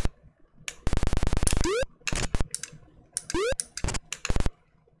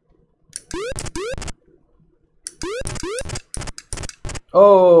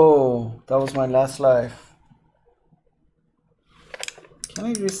 Oh, that was my last life. Can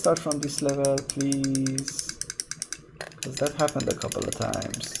I restart from this level, please? Because that happened a couple of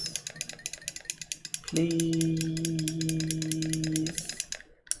times. Please.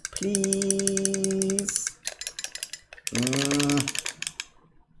 please.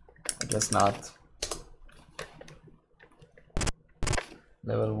 I guess not.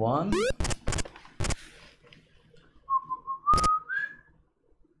 Level 1.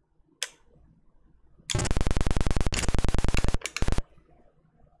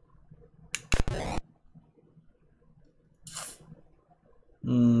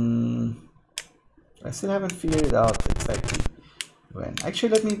 I still haven't figured it out exactly when. Actually,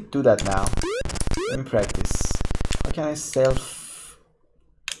 let me do that now. Let me practice. How can I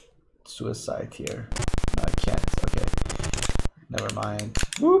self-suicide here? No, I can't. Okay. Never mind.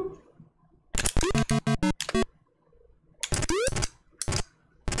 Whoop.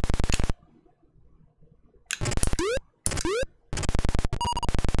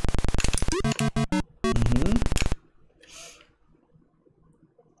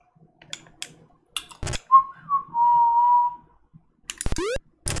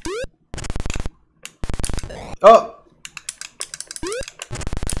 Oh!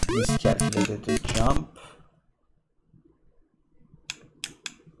 Miscalculated the jump.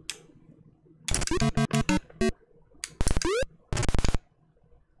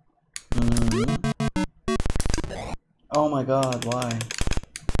 Oh my god, why?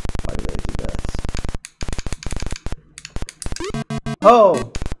 Why did I do that?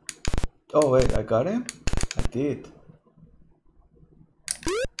 Oh! Oh wait, I got him? I did.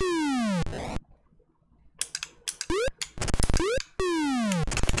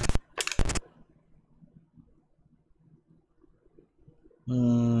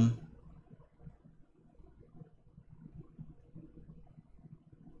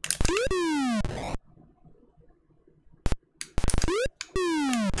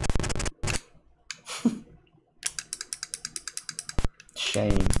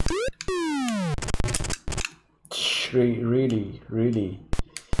 Shame. Really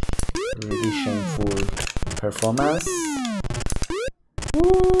shameful performance.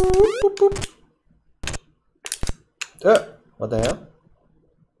 What the hell?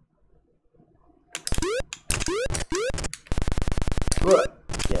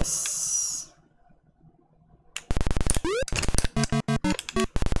 Yes.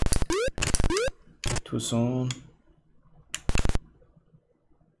 Too soon.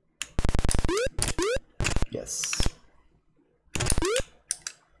 Yes.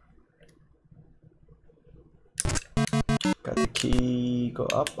 Got the key. Go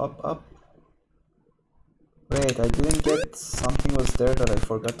up, up, up. Wait, I didn't get something was there that I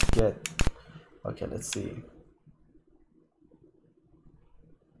forgot to get. Okay, let's see.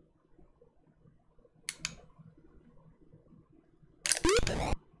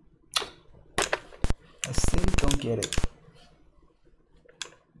 I still don't get it.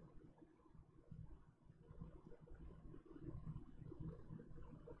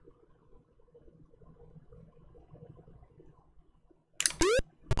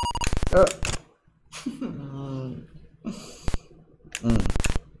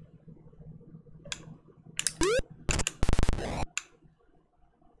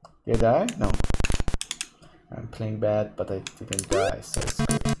 Did I? No. I'm playing bad, but I didn't die, so it's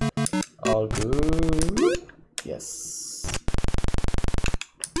good. All good. Yes.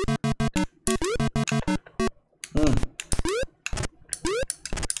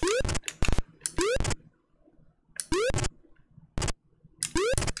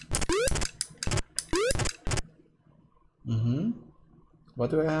 What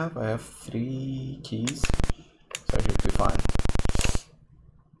do I have? I have 3 keys, so I should be fine.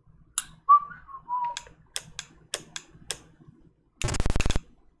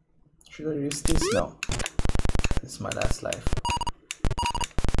 Should I use this? No. This is my last life.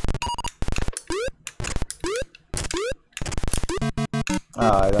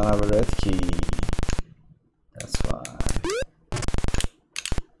 Ah, I don't have a red key. That's why.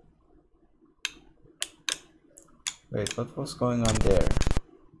 Wait, what was going on there?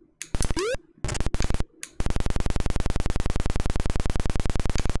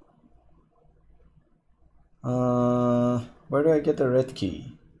 Where do I get the red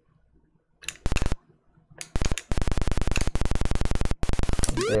key?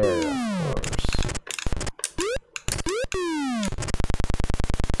 There, of course.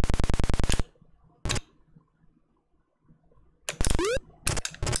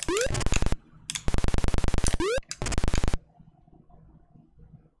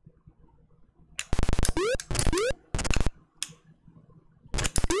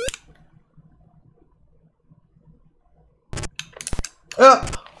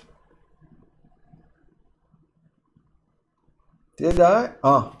 Did I die?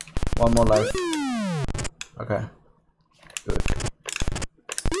 Oh, one more life. Okay. Good.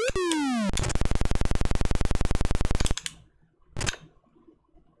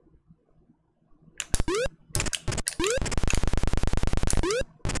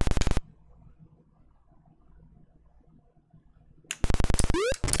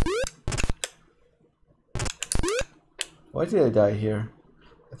 Why did I die here?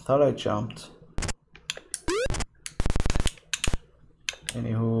 I thought I jumped.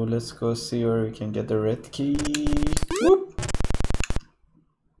 Anywho, let's go see where we can get the red key. Whoop!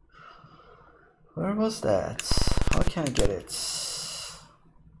 Where was that? How can I get it?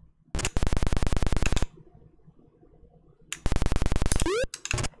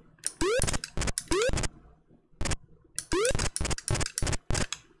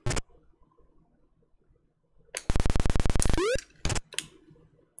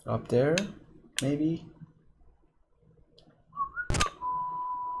 Up there, maybe?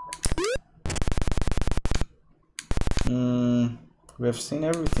 We have seen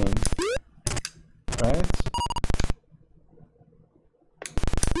everything, right?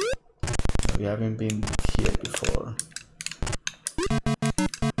 We haven't been here before.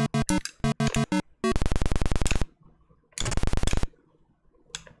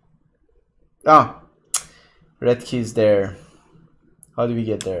 Ah! Red key is there. How do we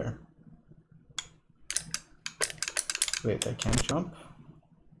get there? Wait, I can't jump?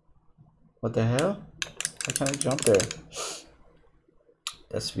 What the hell? How can I jump there?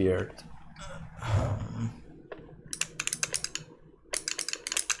 That's weird.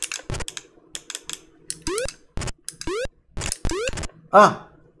 Ah!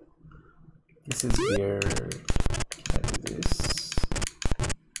 This is weird. Can I do this?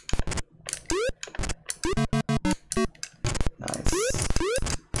 Nice.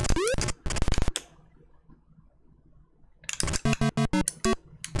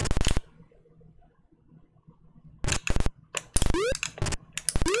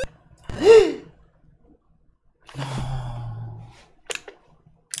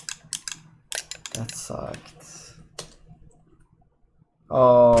 That sucked.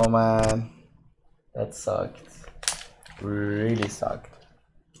 Oh man, that sucked. Really sucked.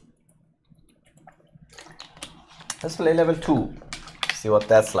 Let's play level 2. See what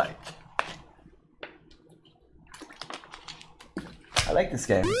that's like. I like this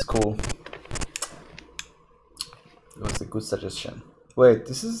game, it's cool. It was a good suggestion. Wait,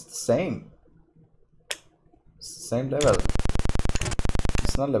 this is the same. It's the same level.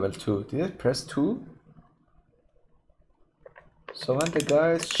 It's not level 2. Did I press 2? So when the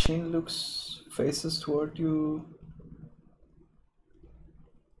guy's chin faces toward you.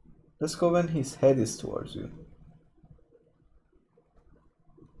 Let's go when his head is towards you.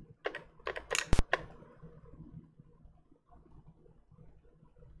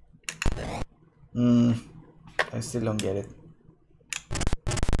 I still don't get it.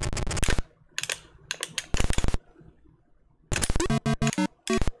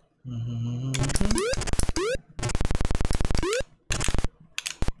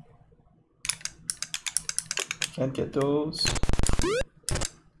 Can't get those,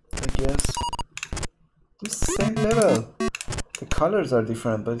 I guess. It's the same level. The colors are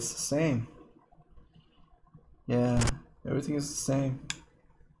different, but it's the same. Yeah, everything is the same.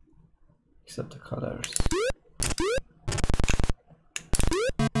 Except the colors.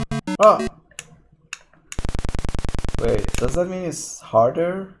 Oh! Wait, does that mean it's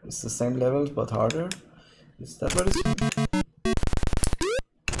harder? It's the same level, but harder? Is that what it means?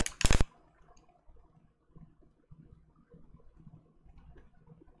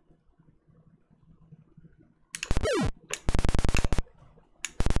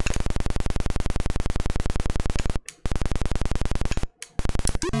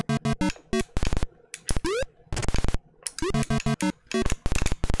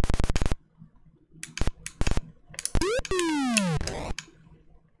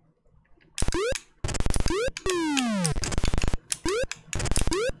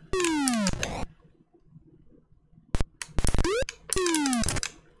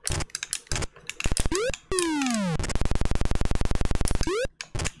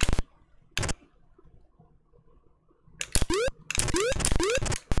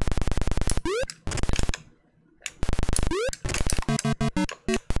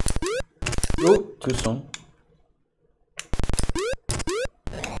 Oh, too soon.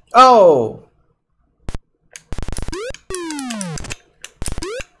 Oh!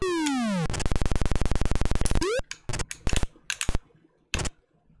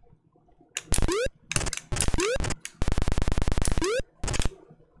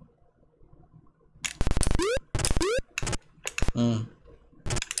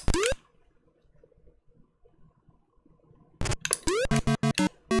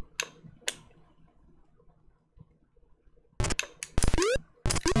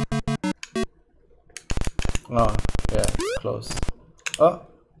 Oh, yeah, it's close. Oh.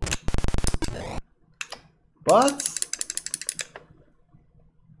 What?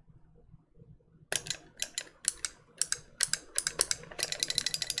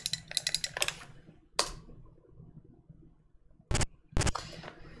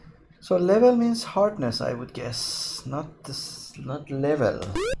 So level means hardness, I would guess. Not this, not level,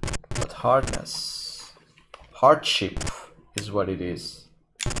 but hardness. Hardship is what it is.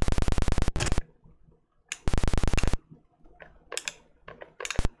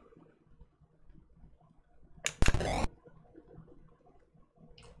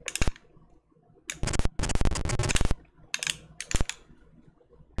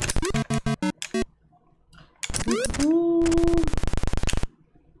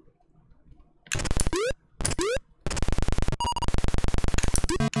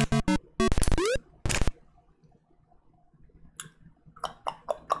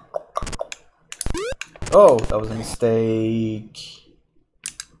 Oh, that was a mistake.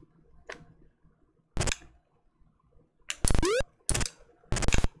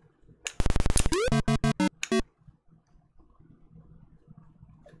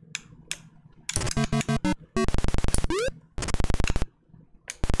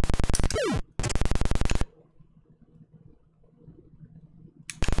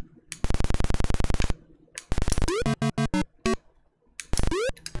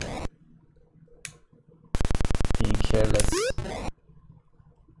 Being careless.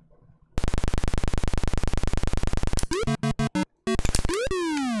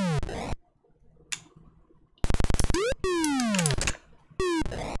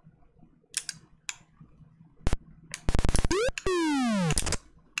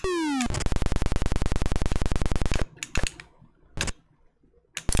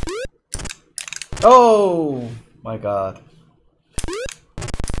 Oh my god.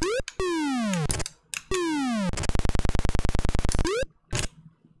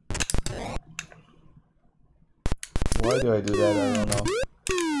 Why do I do that? I don't know.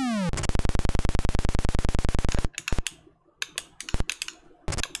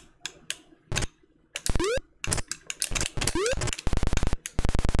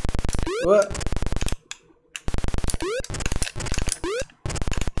 What?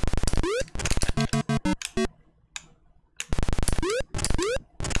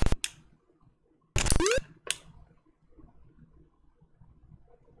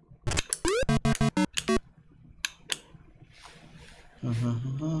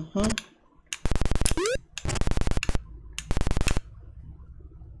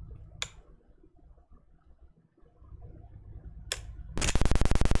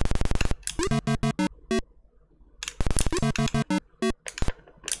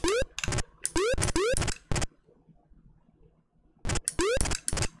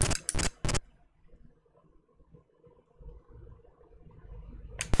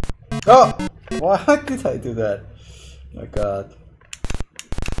 Oh! Why did I do that? My god.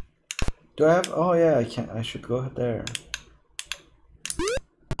 Do I have? Oh yeah, I can. I should go there.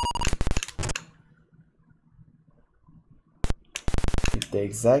 Did the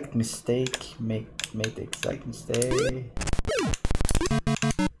exact mistake made the exact mistake?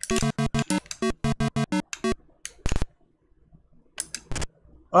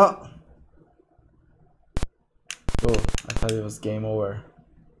 Oh! Oh, I thought it was game over.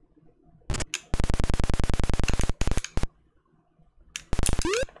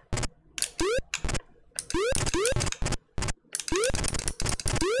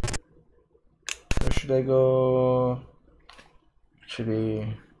 Where should I go?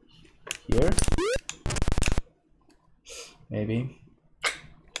 Actually, here? Maybe.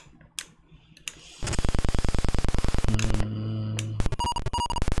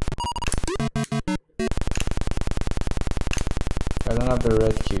 I don't have the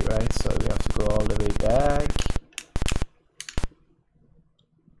red key, right? So we have to go all the way back.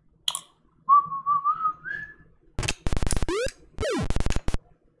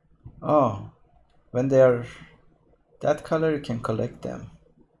 Oh, when they are that color, you can collect them.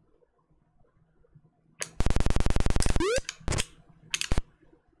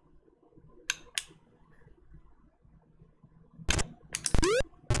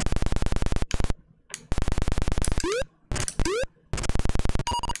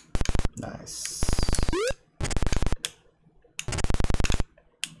 Nice.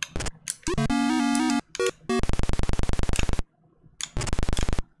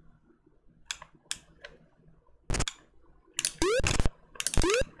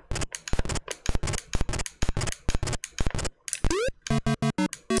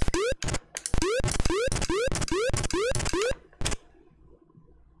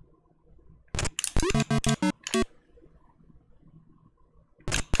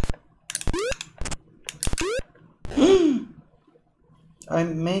 I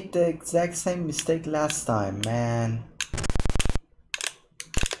made the exact same mistake last time, man.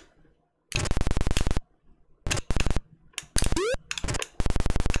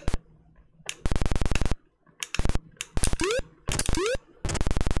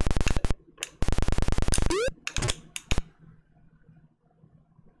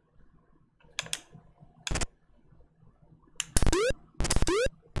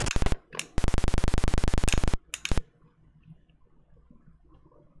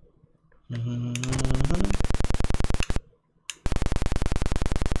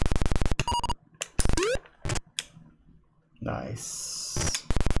 Nice.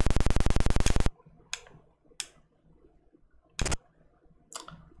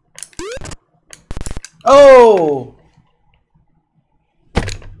 Oh!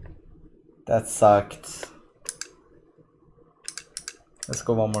 That sucked. Let's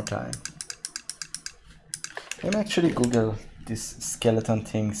go one more time. Let me actually Google this skeleton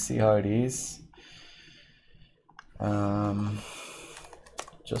thing, see how it is.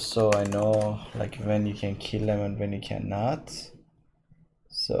 Just so I know like when you can kill them and when you cannot.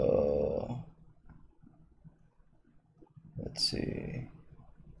 So let's see.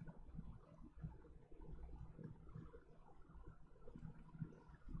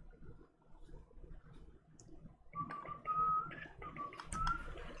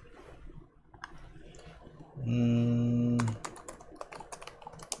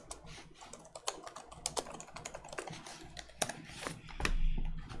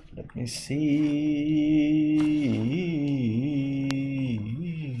 Let me see.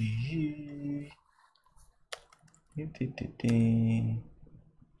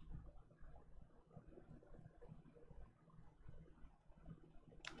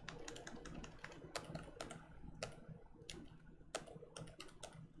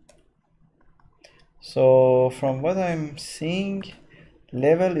 So from what I'm seeing,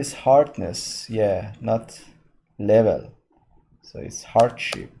 level is hardness, yeah, not level. So it's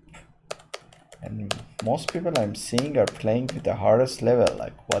hardship. And most people I'm seeing are playing with the hardest level.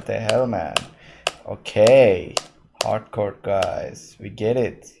 Like, what the hell, man? Okay, hardcore guys, we get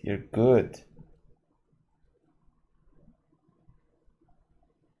it. You're good.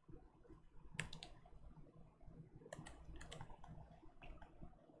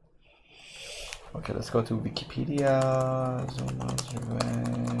 Okay, let's go to Wikipedia. Zuma's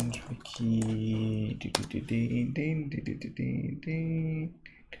Revenge, Wiki.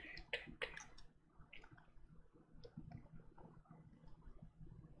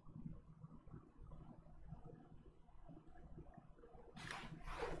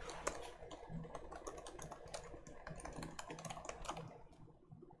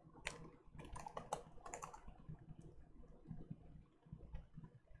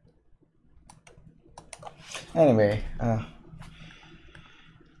 Anyway,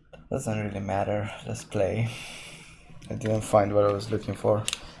 doesn't really matter. Let's play. I didn't find what I was looking for.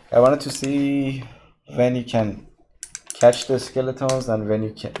 I wanted to see when you can catch the skeletons and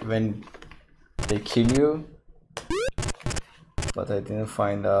when they kill you, but I didn't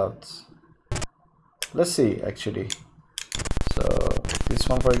find out. Let's see actually. So this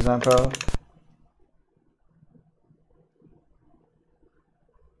one, for example.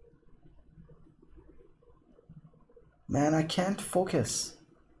 Man, I can't focus.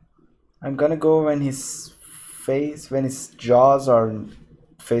 I'm gonna go when his jaws are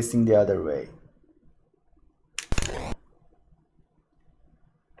facing the other way.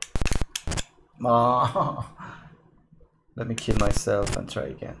 Oh. Let me kill myself and try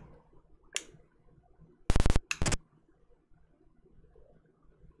again.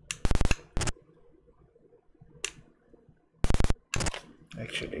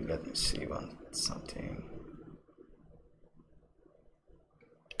 Actually, let me see something.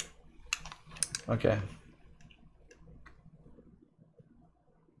 Okay.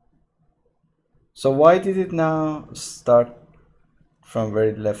 So why did it now start from where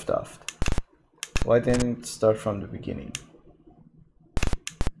it left off? Why didn't it start from the beginning?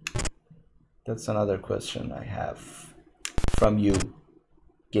 That's another question I have from you,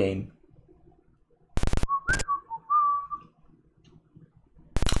 game.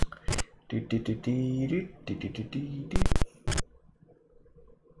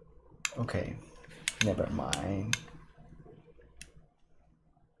 Okay, never mind.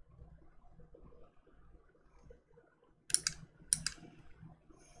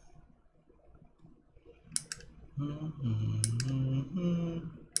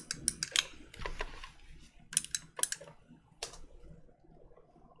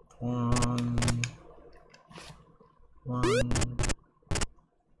 One.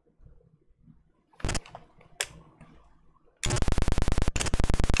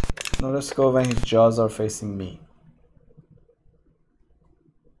 No, let's go when his jaws are facing me.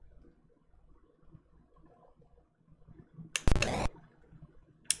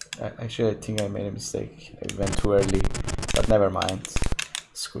 Actually, I think I made a mistake. I went too early, but never mind.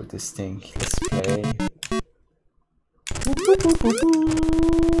 Screw this thing. Let's play. Whoop, whoop, whoop,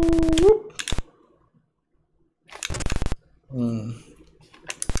 whoop, whoop.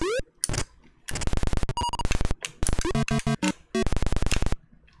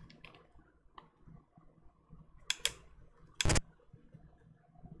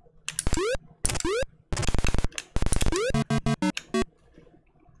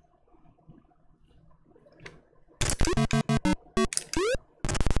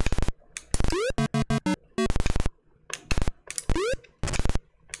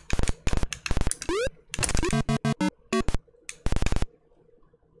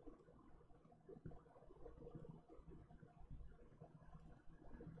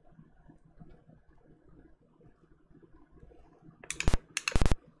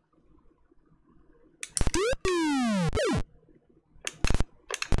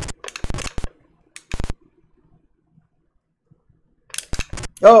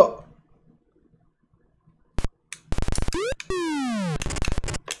 Oh!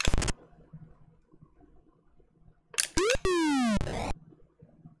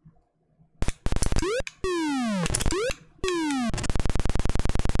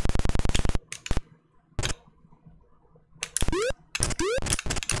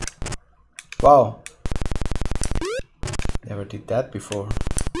 Wow. Never did that before.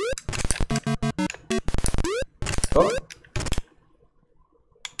 Oh!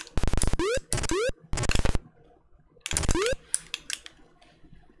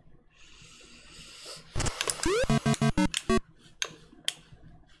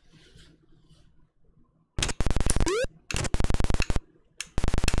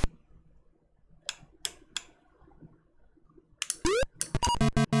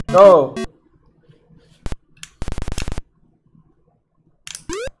 Oh!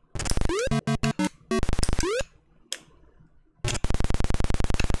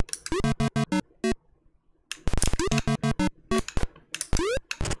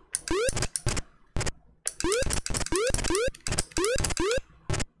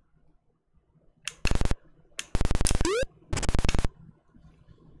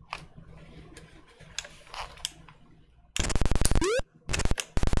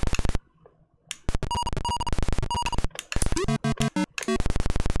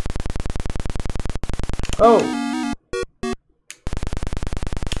 Oh!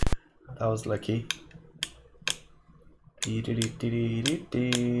 That was lucky. Wait,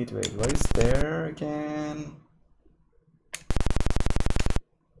 what is there again?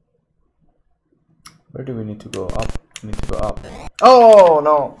 Where do we need to go? Up. We need to go up. Oh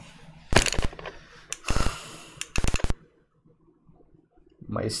no!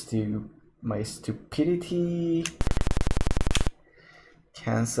 My stupidity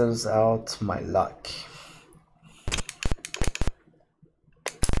cancels out my luck.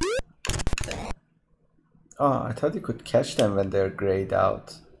 Oh, I thought you could catch them when they're grayed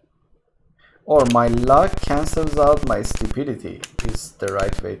out. Or my luck cancels out my stupidity is the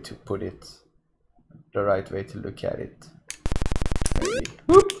right way to put it. The right way to look at it. Maybe.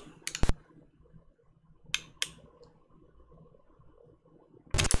 Whoop.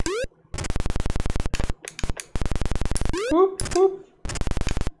 Whoop, whoop.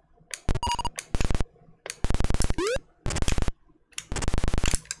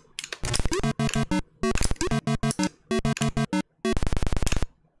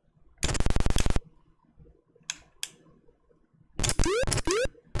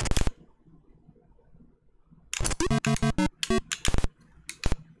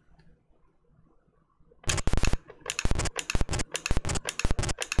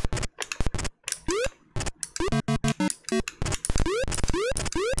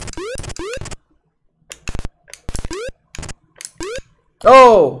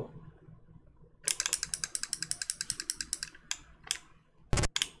 Oh!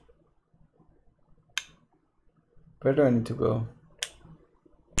 Where do I need to go?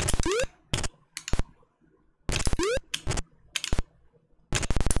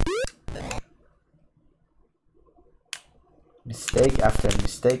 Mistake after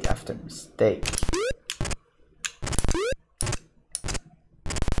mistake after mistake.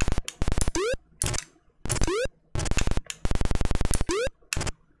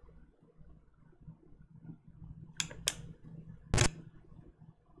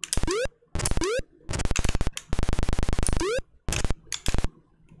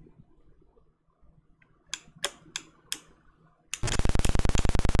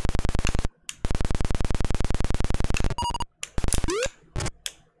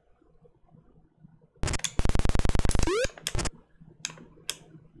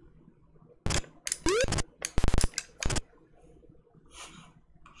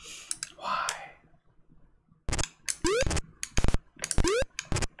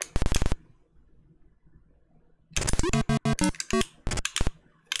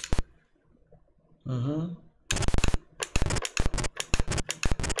 Mm-hmm.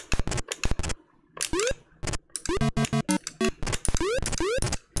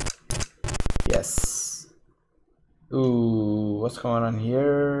 Yes. Ooh, what's going on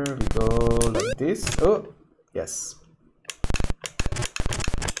here? We go like this. Oh, yes.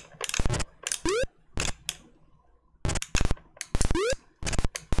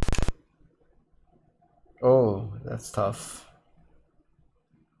 Oh, that's tough.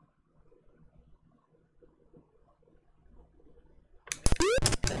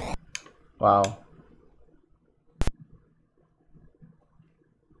 Wow.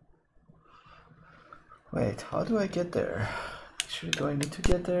 Wait, how do I get there? Actually, do I need to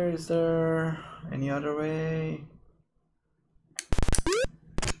get there? Is there any other way?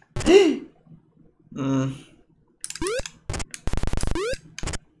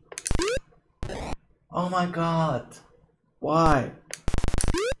 Oh my god. Why?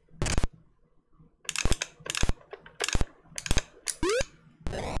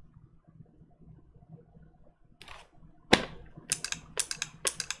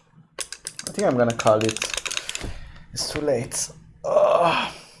 I think I'm gonna call it. It's too late.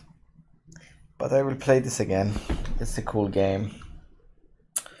 Ugh. But I will play this again. It's a cool game.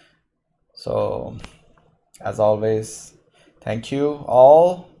 So, as always, thank you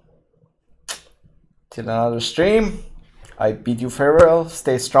all. Till another stream. I bid you farewell.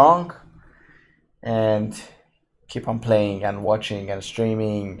 Stay strong. And keep on playing and watching and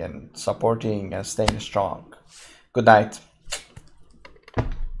streaming and supporting and staying strong. Good night.